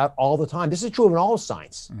slip out all the time. This is true in all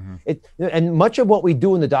science. And much of what we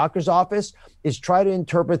do in the doctor's office is try to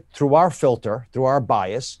interpret through our filter, through our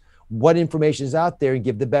bias, what information is out there and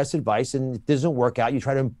give the best advice. And it doesn't work out. You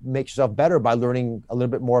try to make yourself better by learning a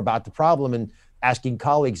little bit more about the problem and asking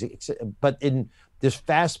colleagues. But in this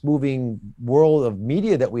fast-moving world of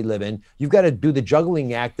media that we live in, you've got to do the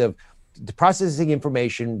juggling act of processing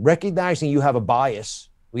information, recognizing you have a bias.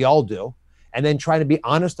 We all do. And then trying to be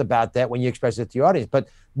honest about that when you express it to your audience. But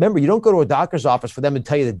remember, you don't go to a doctor's office for them to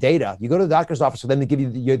tell you the data. You go to the doctor's office for them to give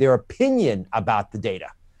you their opinion about the data.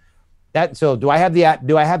 So do I have the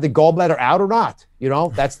gallbladder out or not?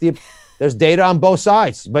 There's data on both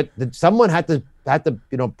sides. But someone had to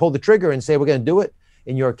pull the trigger and say, we're going to do it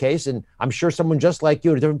in your case. And I'm sure someone just like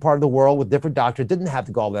you in a different part of the world with different doctor didn't have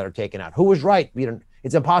the gallbladder taken out. Who was right?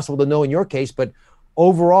 It's impossible to know in your case, but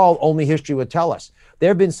overall, only history would tell us. There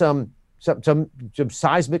have been some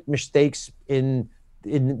seismic mistakes in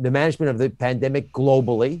the management of the pandemic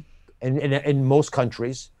globally, in most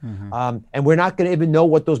countries. And we're not going to even know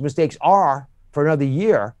what those mistakes are for another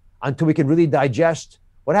year until we can really digest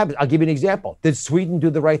what happened. I'll give you an example. Did Sweden do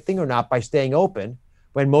the right thing or not by staying open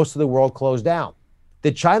when most of the world closed down?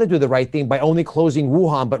 Did China do the right thing by only closing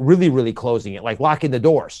Wuhan, but really, really closing it, like locking the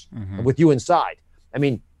doors with you inside? I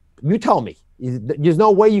mean, you tell me. There's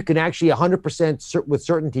no way you can actually 100% with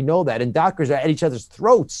certainty know that. And doctors are at each other's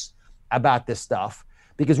throats about this stuff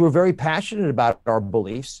because we're very passionate about our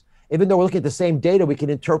beliefs. Even though we're looking at the same data, we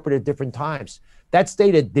can interpret it at different times. That's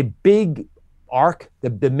data, the big arc,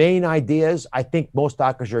 the main ideas, I think most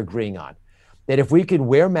doctors are agreeing on. That if we could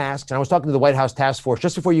wear masks, and I was talking to the White House task force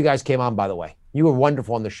just before you guys came on, by the way. You were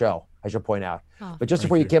wonderful on the show, I should point out. But just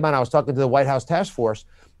before you came on, I was talking to the White House task force.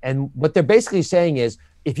 And what they're basically saying is,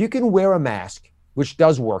 if you can wear a mask, which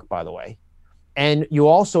does work, by the way, and you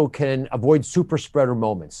also can avoid super spreader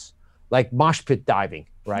moments, like mosh pit diving,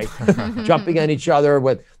 right? Jumping on each other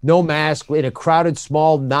with no mask in a crowded,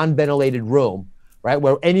 small, non-ventilated room, right?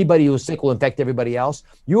 Where anybody who's sick will infect everybody else.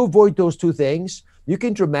 You avoid those two things, you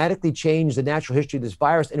can dramatically change the natural history of this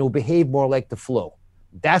virus and it will behave more like the flu.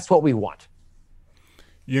 That's what we want.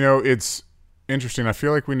 You know, it's interesting. I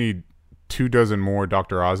feel like we need 24 more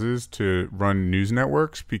Dr. Oz's to run news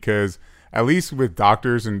networks because at least with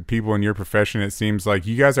doctors and people in your profession, it seems like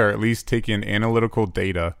you guys are at least taking analytical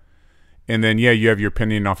data. And then, yeah, you have your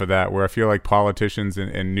opinion off of that, where I feel like politicians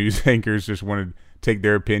and news anchors just want to take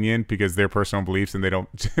their opinion because their personal beliefs and they don't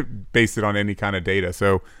base it on any kind of data.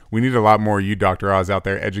 So we need a lot more you, Dr. Oz, out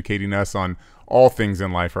there educating us on all things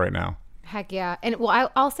in life right now. Heck yeah. And well,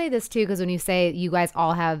 I'll say this too, because when you say you guys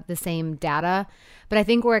all have the same data, but I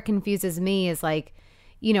think where it confuses me is like,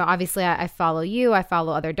 you know, obviously I follow you, I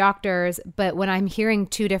follow other doctors, but when I'm hearing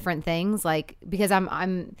two different things, like, because I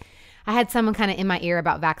had someone kind of in my ear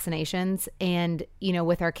about vaccinations and, you know,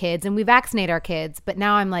 with our kids, and we vaccinate our kids, but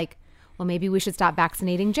now I'm like, well, maybe we should stop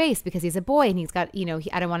vaccinating Jace because he's a boy and he's got, you know,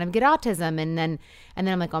 I don't want him to get autism. And then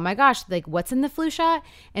I'm like, oh my gosh, like what's in the flu shot?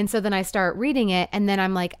 And so then I start reading it and then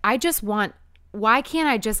I'm like, why can't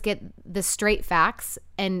I just get the straight facts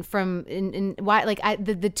and why, like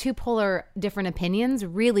the two polar different opinions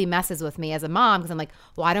really messes with me as a mom. Cause I'm like,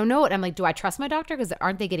 well, I don't know it. I'm like, do I trust my doctor? Cause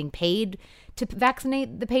aren't they getting paid to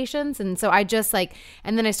vaccinate the patients? And so I just like,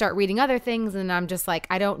 and then I start reading other things and I'm just like,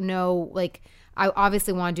 I don't know, like, I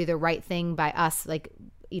obviously want to do the right thing by us, like,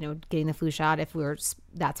 you know, getting the flu shot if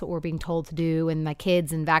that's what we're being told to do, and my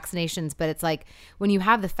kids and vaccinations. But it's like when you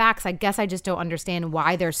have the facts, I guess I just don't understand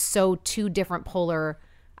why there's so two different polar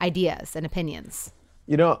ideas and opinions.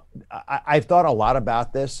 You know, I've thought a lot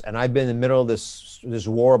about this, and I've been in the middle of this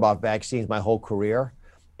war about vaccines my whole career,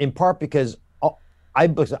 in part because I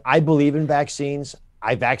believe in vaccines.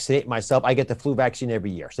 I vaccinate myself. I get the flu vaccine every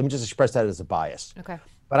year. So let me just express that as a bias. Okay.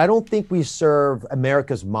 But I don't think we serve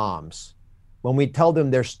America's moms when we tell them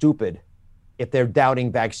they're stupid if they're doubting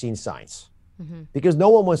vaccine science, because no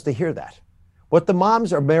one wants to hear that. What the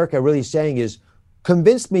moms of America are really saying is,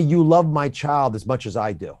 convince me you love my child as much as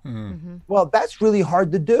I do. Well, that's really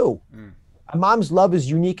hard to do. A mom's love is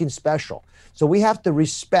unique and special. So we have to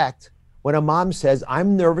respect when a mom says,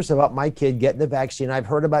 I'm nervous about my kid getting the vaccine. I've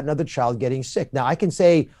heard about another child getting sick. Now, I can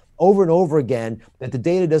say over and over again that the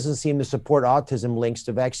data doesn't seem to support autism links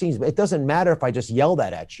to vaccines, but it doesn't matter if I just yell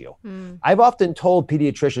that at you. I've often told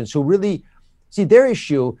pediatricians who really, see, their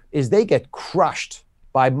issue is they get crushed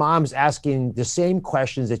by moms asking the same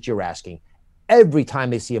questions that you're asking every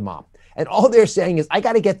time they see a mom. And all they're saying is, I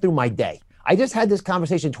got to get through my day. I just had this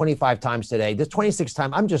conversation 25 times today. This 26th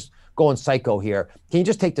time, I'm just going psycho here. Can you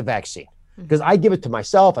just take the vaccine? Because I give it to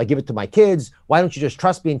myself, I give it to my kids. Why don't you just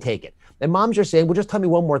trust me and take it? And moms are saying, well, just tell me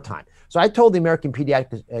one more time. So I told the American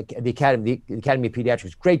Pediatric, the Academy of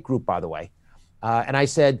Pediatrics, great group, by the way. And I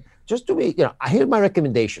said, just do me, here's my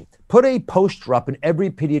recommendation. Put a poster up in every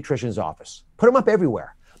pediatrician's office. Put them up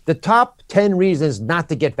everywhere. The top 10 reasons not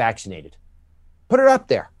to get vaccinated. Put it up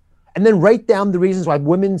there. And then write down the reasons why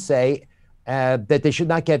women say that they should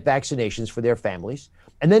not get vaccinations for their families.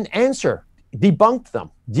 And then answer, debunk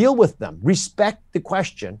them, deal with them, respect the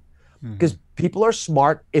question. Because people are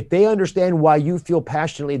smart. If they understand why you feel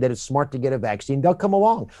passionately that it's smart to get a vaccine, they'll come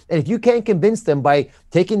along. And if you can't convince them by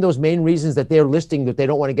taking those main reasons that they're listing that they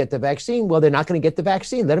don't want to get the vaccine, well, they're not going to get the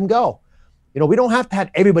vaccine. Let them go. We don't have to have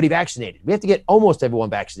everybody vaccinated. We have to get almost everyone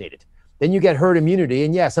vaccinated. Then you get herd immunity.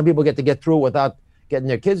 And yeah, some people get to get through it without getting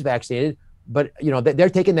their kids vaccinated. But, they're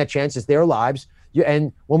taking that chance. It's their lives.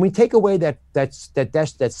 And when we take away that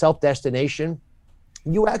self-destination,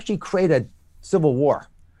 you actually create a civil war.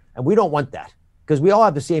 And we don't want that because we all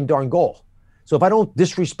have the same darn goal. So if I don't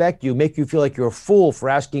disrespect you, make you feel like you're a fool for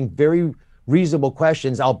asking very reasonable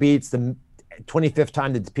questions, albeit it's the 25th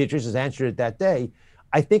time that the pediatricians answered it that day,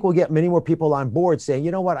 I think we'll get many more people on board saying,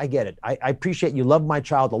 you know what, I get it. I appreciate you love my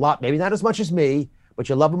child a lot. Maybe not as much as me, but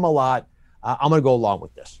you love him a lot. I'm going to go along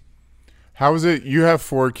with this. How is it? You have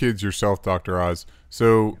 4 kids yourself, Dr. Oz,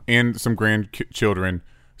 so, and some grandchildren.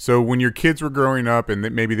 So when your kids were growing up and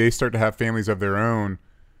maybe they start to have families of their own,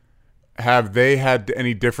 have they had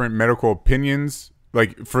any different medical opinions?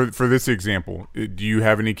 Like for this example, do you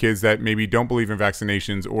have any kids that maybe don't believe in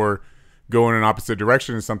vaccinations or go in an opposite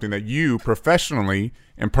direction in something that you professionally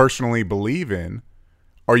and personally believe in?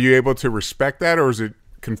 Are you able to respect that, or does it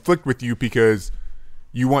conflict with you because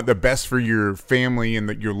you want the best for your family and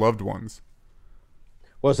your loved ones?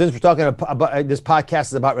 Well, since we're talking about this podcast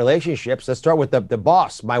is about relationships, let's start with the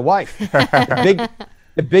boss, my wife.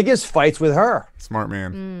 The biggest fights with her. Smart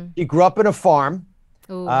man. She grew up in a farm.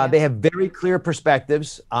 Ooh, They have very clear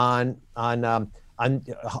perspectives on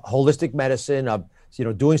holistic medicine, of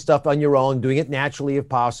doing stuff on your own, doing it naturally if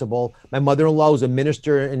possible. My mother-in-law is a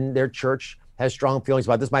minister in their church, has strong feelings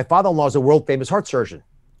about this. My father-in-law is a world-famous heart surgeon.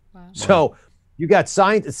 Wow. So you got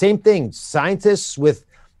same thing, scientists with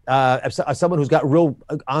someone who's got real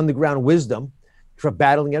on-the-ground wisdom for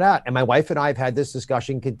battling it out. And my wife and I have had this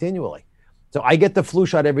discussion continually. So I get the flu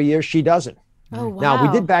shot every year. She doesn't. Oh, wow.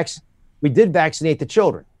 Now, we did vaccinate the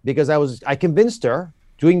children because I convinced her,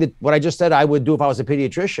 doing what I just said I would do if I was a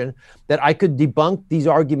pediatrician, that I could debunk these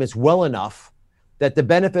arguments well enough that the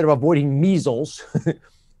benefit of avoiding measles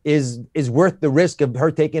is worth the risk of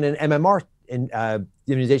her taking an MMR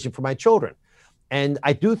immunization for my children. And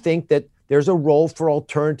I do think that there's a role for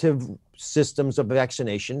alternative systems of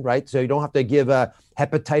vaccination, right? So you don't have to give a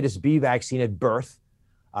hepatitis B vaccine at birth.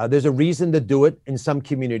 There's a reason to do it in some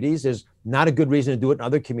communities. There's not a good reason to do it in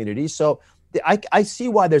other communities. So I see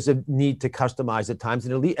why there's a need to customize at times.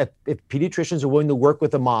 And if pediatricians are willing to work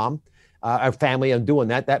with a mom, a family on doing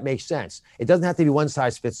that, that makes sense. It doesn't have to be one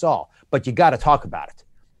size fits all, but you got to talk about it.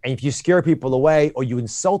 And if you scare people away or you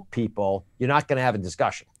insult people, you're not going to have a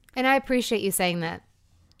discussion. And I appreciate you saying that,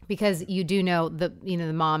 because you do know the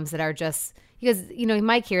moms that are just, because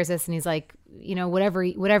Mike hears this and he's like, whatever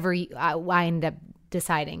I end up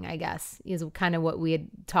deciding, I guess, is kind of what we had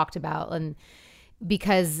talked about. And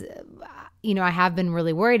because I have been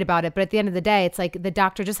really worried about it, but at the end of the day, it's like, the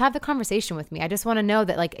doctor, just have the conversation with me. I just want to know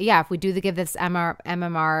that, like, yeah, if we do give this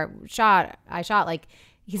MMR shot, like,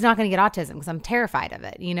 he's not going to get autism because I'm terrified of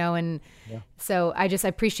it, and so I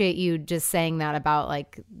appreciate you just saying that about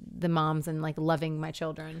like the moms and like loving my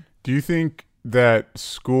children. Do you think that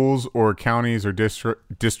schools or counties or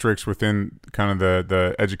districts within kind of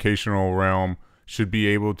the educational realm should be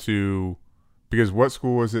able to, because what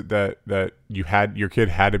school was it that your kid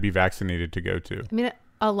had to be vaccinated to go to? I mean,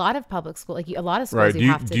 a lot of public school, like a lot of schools,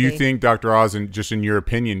 right? Do you think, Dr. Oz, and just in your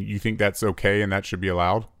opinion, you think that's okay and that should be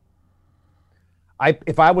allowed?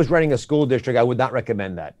 If I was running a school district, I would not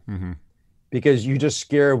recommend that, because you just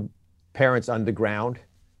scare parents underground.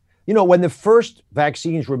 When the first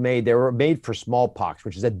vaccines were made, they were made for smallpox,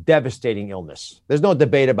 which is a devastating illness. There's no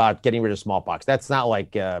debate about getting rid of smallpox. That's not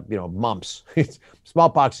like, mumps.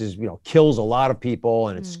 Smallpox is, kills a lot of people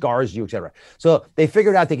and it scars you, et cetera. So they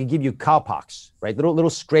figured out they could give you cowpox, right? Little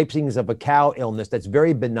scrapings of a cow illness that's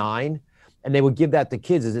very benign. And they would give that to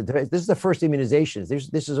kids. This is the first immunizations.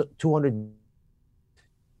 This is 200.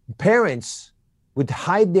 Parents would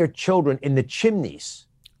hide their children in the chimneys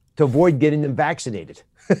to avoid getting them vaccinated.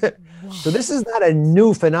 So this is not a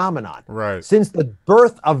new phenomenon. Right. Since the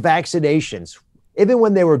birth of vaccinations, even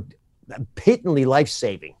when they were patently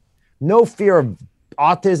life-saving, no fear of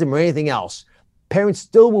autism or anything else, parents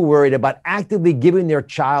still were worried about actively giving their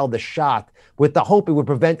child the shot with the hope it would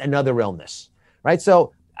prevent another illness, right?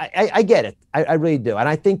 So I get it. I really do. And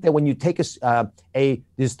I think that when you take this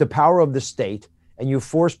the power of the state and you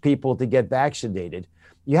force people to get vaccinated,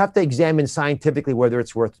 you have to examine scientifically whether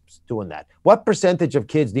it's worth doing that. What percentage of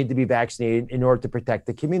kids need to be vaccinated in order to protect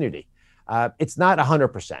the community? It's not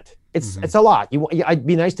 100%. It's a lot. I'd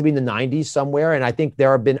be nice to be in the 90s somewhere. And I think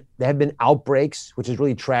there have been outbreaks, which is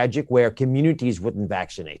really tragic, where communities wouldn't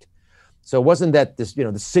vaccinate. So it wasn't that the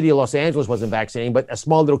city of Los Angeles wasn't vaccinating, but a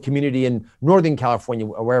small little community in Northern California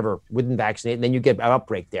or wherever wouldn't vaccinate, and then you get an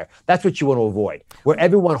outbreak there. That's what you want to avoid, where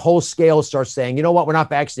everyone whole scale starts saying, you know what, we're not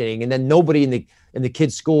vaccinating, and then nobody in the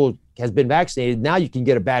kid's school has been vaccinated. Now you can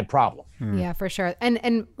get a bad problem. Yeah, for sure.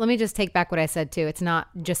 And let me just take back what I said too. It's not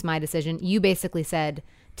just my decision. You basically said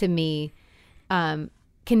to me,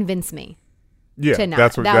 convince me. Yeah, to not.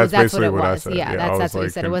 that's basically what it what I was. said. Yeah, that's what you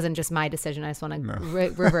said. It wasn't just my decision. I just want to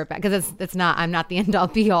revert back, because it's not. I'm not the end all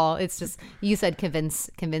be all. It's just, you said convince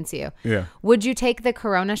you. Yeah. Would you take the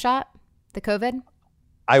Corona shot, the COVID?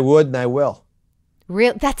 I would, and I will.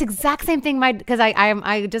 Real. That's exact same thing. Because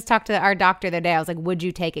I just talked to our doctor the other day. I was like, would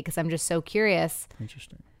you take it? Because I'm just so curious.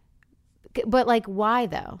 Interesting. But like, why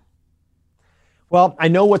though? Well, I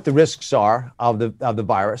know what the risks are of the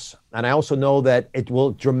virus, and I also know that it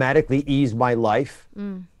will dramatically ease my life.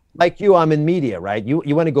 Like you, I'm in media, right? You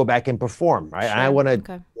want to go back and perform, right? Sure. And I want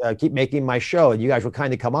to keep making my show, and you guys will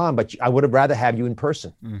kind of come on, but I would have rather have you in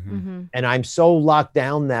person. And I'm so locked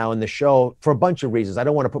down now in the show for a bunch of reasons. I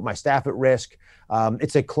don't want to put my staff at risk.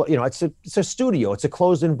 It's a studio. It's a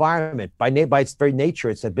closed environment. By its very nature,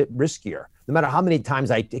 it's a bit riskier. No matter how many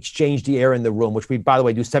times I exchange the air in the room, which we, by the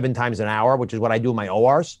way, do 7 times an hour, which is what I do in my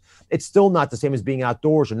ORs, it's still not the same as being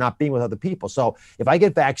outdoors or not being with other people. So if I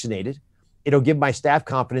get vaccinated, it'll give my staff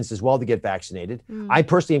confidence as well to get vaccinated. I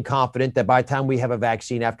personally am confident that by the time we have a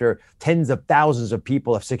vaccine, after tens of thousands of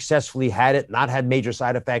people have successfully had it, not had major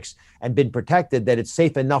side effects, and been protected, that it's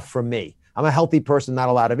safe enough for me. I'm a healthy person, not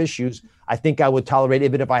a lot of issues. I think I would tolerate,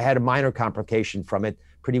 even if I had a minor complication from it,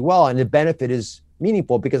 pretty well. And the benefit is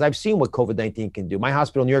meaningful because I've seen what COVID-19 can do. My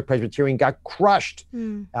hospital, New York Presbyterian, got crushed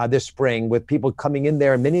this spring with people coming in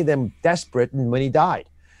there, and many of them desperate, and many died.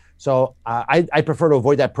 So I prefer to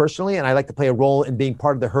avoid that personally, and I like to play a role in being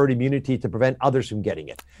part of the herd immunity to prevent others from getting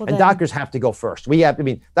it. And doctors have to go first.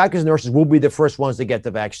 Doctors and nurses will be the first ones to get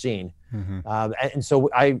the vaccine. And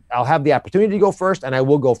so I'll have the opportunity to go first, and I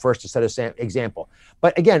will go first to set an example.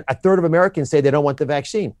 But again, a third of Americans say they don't want the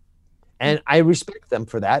vaccine. And I respect them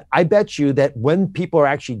for that. I bet you that when people are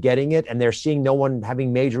actually getting it and they're seeing no one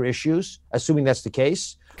having major issues, assuming that's the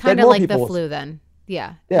case. Kind of like the flu then.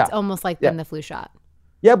 Yeah. It's almost like the flu shot.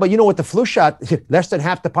 Yeah, but you know what? The flu shot, less than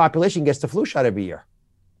half the population gets the flu shot every year.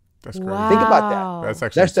 That's crazy. Wow. Think about that. That's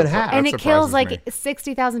actually less than half. And it kills like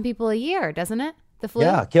 60,000 people a year, doesn't it? The flu?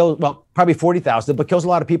 Yeah, probably 40,000, but kills a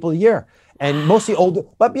lot of people a year. And mostly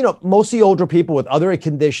older people with other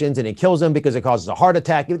conditions, and it kills them because it causes a heart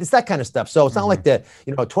attack. It's that kind of stuff. So it's not like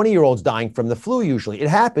 20-year-olds dying from the flu usually. It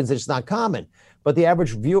happens, it's not common. But the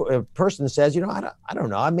average person says, I don't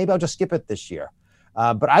know, maybe I'll just skip it this year.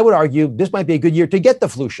 But I would argue this might be a good year to get the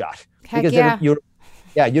flu shot. Because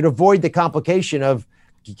you'd avoid the complication of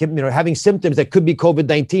having symptoms that could be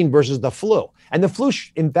COVID-19 versus the flu. And the flu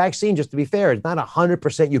in vaccine, just to be fair, is not 100%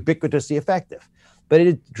 ubiquitously effective, but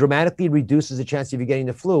it dramatically reduces the chance of you getting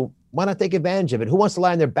the flu. Why not take advantage of it? Who wants to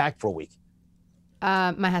lie on their back for a week?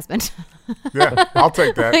 My husband. Yeah, I'll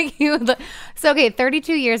take that. So, okay,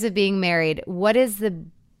 32 years of being married.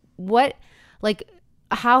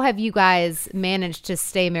 How have you guys managed to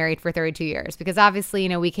stay married for 32 years? Because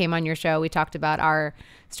obviously, we came on your show, we talked about our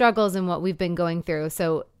struggles and what we've been going through.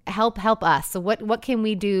 So help us. So what can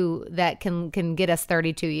we do that can get us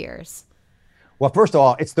 32 years? Well, first of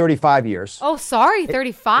all, it's 35 years. Oh, sorry,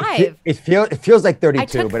 35. It feels like 32, I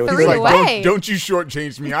took but it was 3 away. Don't you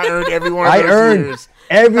shortchange me. I earned every one of those years.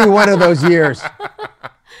 Every one of those years.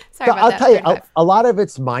 Sorry about I'll that. tell you, a lot of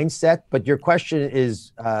it's mindset, but your question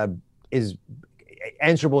is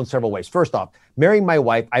answerable in several ways. First off, marrying my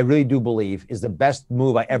wife, I really do believe, is the best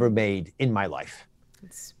move I ever made in my life.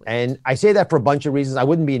 And I say that for a bunch of reasons. I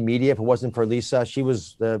wouldn't be in media if it wasn't for Lisa. It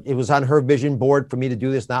was on her vision board for me to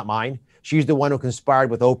do this, not mine. She's the one who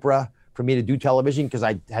conspired with Oprah for me to do television because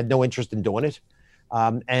I had no interest in doing it.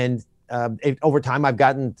 Over time, I've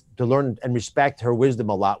gotten to learn and respect her wisdom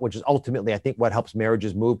a lot, which is ultimately, I think, what helps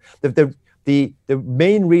marriages move. The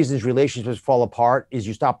main reasons relationships fall apart is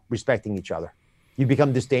you stop respecting each other. You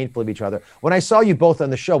become disdainful of each other. When I saw you both on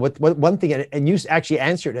the show, one thing, and you actually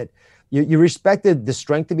answered it, you respected the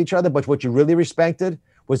strength of each other, but what you really respected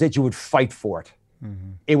was that you would fight for it.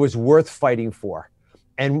 It was worth fighting for.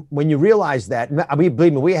 And when you realize that, believe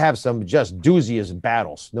me, we have some just dooziest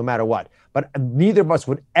battles, no matter what. But neither of us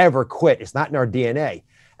would ever quit. It's not in our DNA.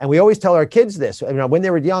 And we always tell our kids this. When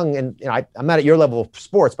they were young, and I'm not at your level of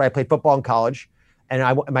sports, but I played football in college. And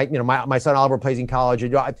my son Oliver plays in college.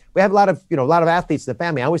 And, we have a lot of athletes in the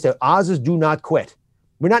family. I always say, Oz's do not quit.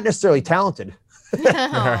 We're not necessarily talented,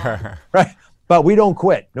 right? But we don't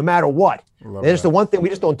quit, no matter what. There's the one thing, we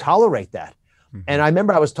just don't tolerate that. And I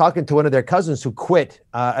remember I was talking to one of their cousins who quit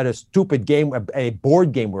at a stupid game, a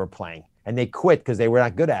board game we were playing. And they quit because they were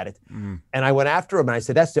not good at it. And I went after him and I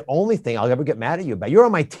said, that's the only thing I'll ever get mad at you about. You're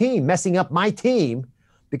on my team, messing up my team.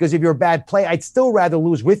 Because if you're a bad play, I'd still rather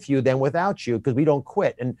lose with you than without you because we don't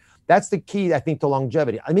quit. And that's the key, I think, to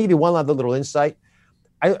longevity. Let me give you one other little insight.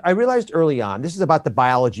 I realized early on, this is about the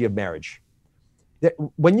biology of marriage, that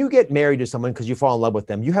when you get married to someone because you fall in love with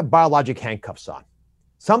them, you have biologic handcuffs on.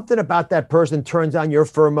 Something about that person turns on your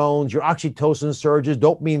pheromones, your oxytocin surges,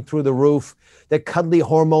 dopamine through the roof, the cuddly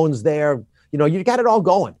hormones there. You got it all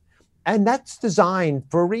going. And that's designed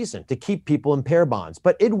for a reason, to keep people in pair bonds.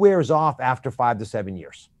 But it wears off after 5 to 7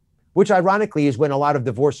 years, which ironically is when a lot of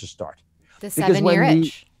divorces start. The 7-year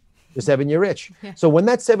itch. The 7-year itch. Yeah. So when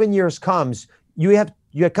that 7 years comes, you have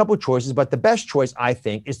a couple of choices, but the best choice, I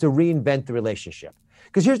think, is to reinvent the relationship.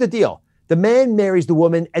 Because here's the deal. The man marries the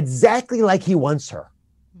woman exactly like he wants her.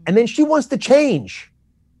 And then she wants to change,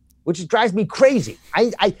 which drives me crazy.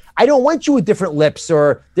 I don't want you with different lips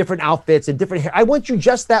or different outfits and different hair. I want you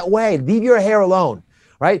just that way. Leave your hair alone,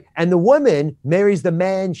 right? And the woman marries the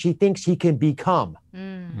man she thinks he can become.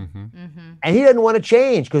 And he doesn't want to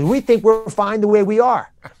change because we think we're fine the way we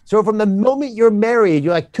are. So from the moment you're married,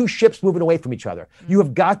 you're like two ships moving away from each other. You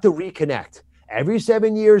have got to reconnect. Every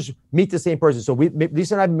 7 years, meet the same person. So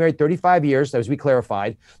Lisa and I have been married 35 years, as we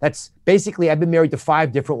clarified. That's basically, I've been married to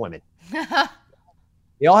 5 different women.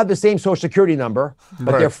 They all have the same social security number,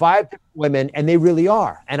 but they're 5 different women, and they really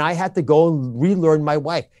are. And I had to go and relearn my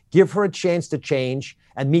wife, give her a chance to change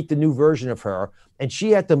and meet the new version of her. And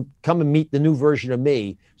she had to come and meet the new version of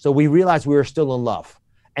me. So we realized we were still in love.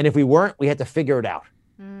 And if we weren't, we had to figure it out.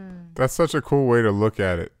 That's such a cool way to look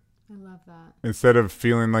at it. I love that. Instead of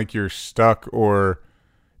feeling like you're stuck or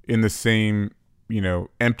in the same,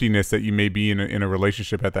 emptiness that you may be in a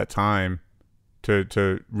relationship at that time,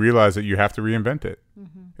 to realize that you have to reinvent it.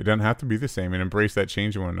 It doesn't have to be the same, and embrace that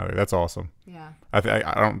change in one another. That's awesome. Yeah. I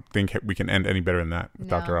don't think we can end any better than that with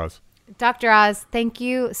Dr. Oz. Dr. Oz, thank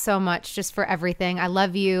you so much just for everything. I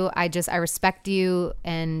love you. I respect you,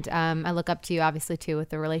 and I look up to you obviously too with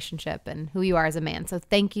the relationship and who you are as a man. So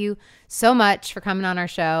thank you so much for coming on our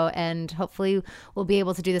show, and hopefully we'll be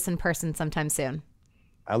able to do this in person sometime soon.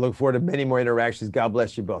 I look forward to many more interactions. God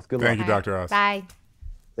bless you both. Good luck. Thank you, Dr. Oz. Bye.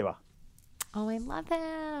 Stay well. Oh, I love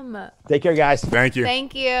him. Take care, guys. Thank you.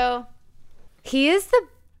 Thank you. He is the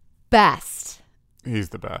best. He's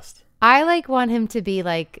the best. I want him to be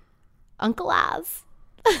like Uncle Oz.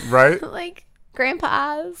 Right? Like Grandpa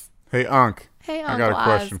Oz. Hey, Unc. Hey, Uncle I got a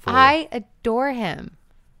question Oz. for you. I adore him.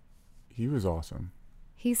 He was awesome.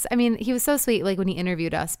 He was so sweet when he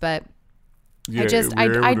interviewed us, but Yeah,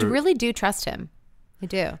 I really do trust him. I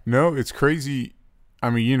do. No, it's crazy. I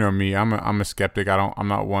mean, you know me. I'm a skeptic. I'm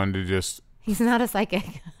not one to just. He's not a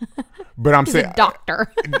psychic. But I'm He's saying a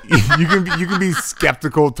doctor. you can be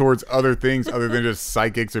skeptical towards other things other than just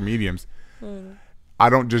psychics or mediums. I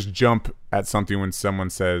don't just jump at something when someone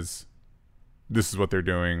says, "This is what they're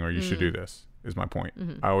doing," or "You should do this." Is my point.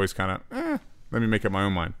 I always kind of let me make up my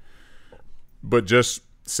own mind. But just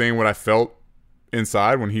saying what I felt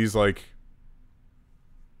inside when he's like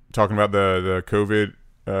talking about the COVID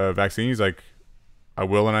vaccine, he's like, "I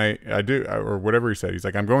will," and I do, or whatever he said. He's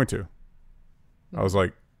like, "I'm going to." I was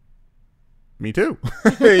like, "Me too."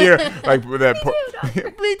 Yeah, like that.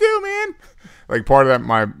 Me too, man. Like part of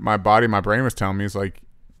that, my body, my brain was telling me is like,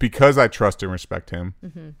 because I trust and respect him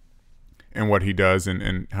and what he does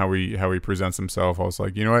and how he presents himself. I was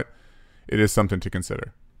like, you know what, it is something to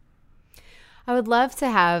consider. I would love to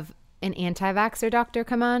have an anti-vaxxer doctor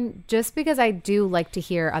come on, just because I do like to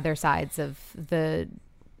hear other sides of the.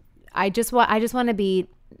 I just want to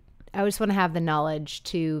have the knowledge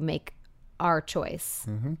to make our choice,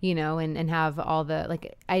 and have all the,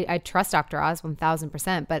 I trust Dr. Oz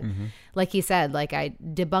 1000%, but like he said, I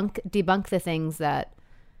debunk the things that,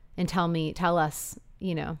 and tell us,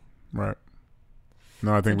 Right.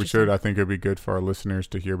 No, I think we should. I think it'd be good for our listeners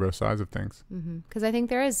to hear both sides of things. Because I think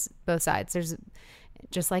there is both sides. There's,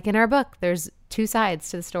 just like in our book, there's 2 sides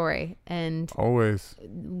to the story. And always,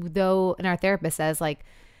 though, and our therapist says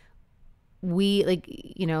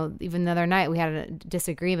even the other night we had a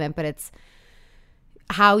disagreement, but it's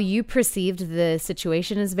how you perceived the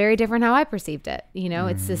situation is very different how I perceived it.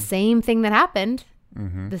 It's the same thing that happened,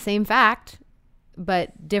 the same fact,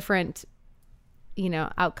 but different,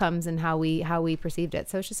 outcomes and how we perceived it.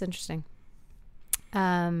 So it's just interesting.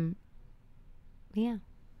 Yeah.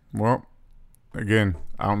 Well, again,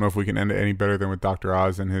 I don't know if we can end it any better than with Dr.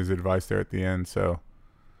 Oz and his advice there at the end. So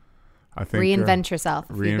I think reinvent yourself.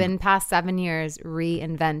 If you've been past 7 years,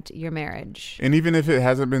 reinvent your marriage. And even if it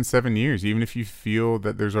hasn't been 7 years, even if you feel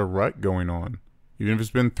that there's a rut going on, even if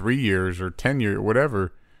it's been 3 years or 10 years,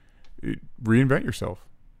 whatever, reinvent yourself.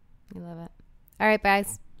 I love it. All right,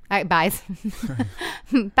 guys. All right, byes.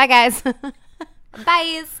 Bye, guys.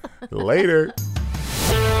 Byes. Later.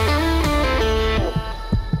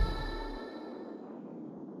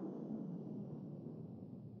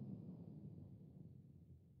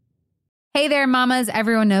 Hey there, mamas.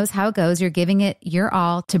 Everyone knows how it goes. You're giving it your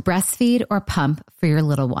all to breastfeed or pump for your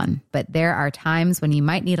little one. But there are times when you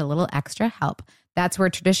might need a little extra help. That's where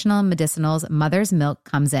traditional medicinals Mother's Milk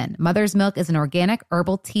comes in. Mother's Milk is an organic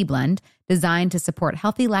herbal tea blend designed to support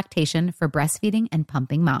healthy lactation for breastfeeding and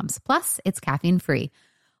pumping moms. Plus, it's caffeine-free.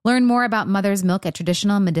 Learn more about Mother's Milk at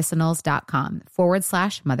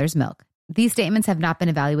traditionalmedicinals.com/Mother's Milk. These statements have not been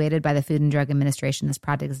evaluated by the Food and Drug Administration. This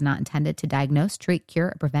product is not intended to diagnose, treat, cure,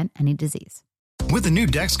 or prevent any disease. With the new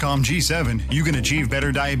Dexcom G7, you can achieve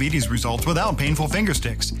better diabetes results without painful finger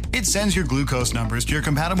sticks. It sends your glucose numbers to your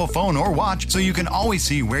compatible phone or watch so you can always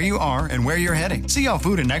see where you are and where you're heading. See how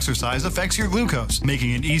food and exercise affects your glucose,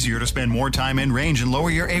 making it easier to spend more time in range and lower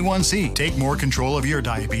your A1C. Take more control of your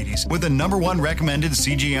diabetes with the #1 recommended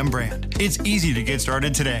CGM brand. It's easy to get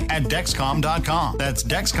started today at Dexcom.com. That's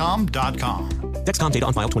Dexcom.com. Dexcom data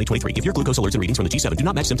on file 2023. If your glucose alerts and readings from the G7 do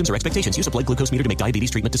not match symptoms or expectations, use a blood glucose meter to make diabetes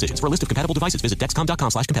treatment decisions. For a list of compatible devices, visit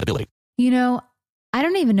Dexcom.com/compatibility. You know, I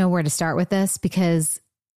don't even know where to start with this because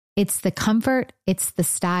it's the comfort, it's the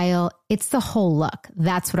style, it's the whole look.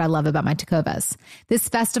 That's what I love about my Tecovas. This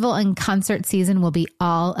festival and concert season will be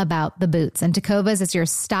all about the boots, and Tecovas is your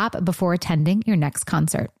stop before attending your next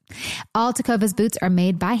concert. All Tecovas boots are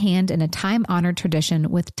made by hand in a time-honored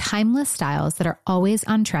tradition with timeless styles that are always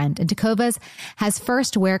on trend. And Tecovas has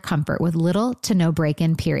first wear comfort with little to no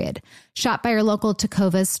break-in period. Shop by your local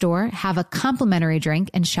Tecovas store, have a complimentary drink,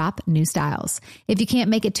 and shop new styles. If you can't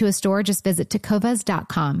make it to a store, just visit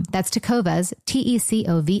Tecovas.com. That's Tecovas,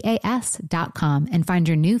 Tecovas.com, and find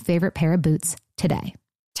your new favorite pair of boots today.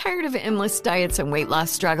 Tired of endless diets and weight loss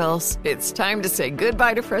struggles? It's time to say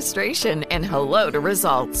goodbye to frustration and hello to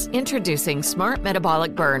results. Introducing Smart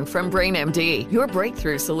Metabolic Burn from BrainMD, your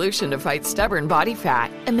breakthrough solution to fight stubborn body fat.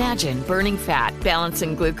 Imagine burning fat,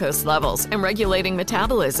 balancing glucose levels, and regulating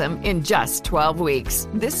metabolism in just 12 weeks.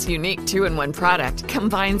 This unique 2-in-1 product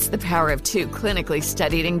combines the power of 2 clinically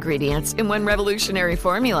studied ingredients in one revolutionary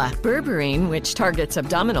formula. Berberine, which targets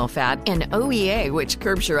abdominal fat, and OEA, which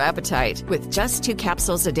curbs your appetite. With just 2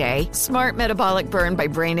 capsules a day, Smart Metabolic Burn by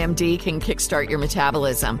BrainMD can kickstart your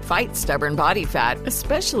metabolism, fight stubborn body fat,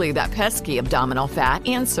 especially that pesky abdominal fat,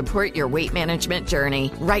 and support your weight management journey.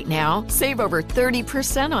 Right now, save over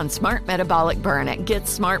 30% on Smart Metabolic Burn at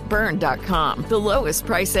GetSmartBurn.com. The lowest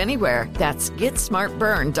price anywhere. That's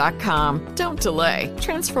GetSmartBurn.com. Don't delay.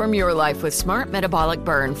 Transform your life with Smart Metabolic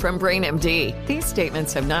Burn from BrainMD. These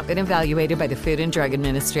statements have not been evaluated by the Food and Drug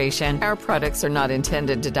Administration. Our products are not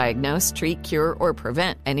intended to diagnose, treat, cure, or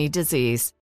prevent any disease.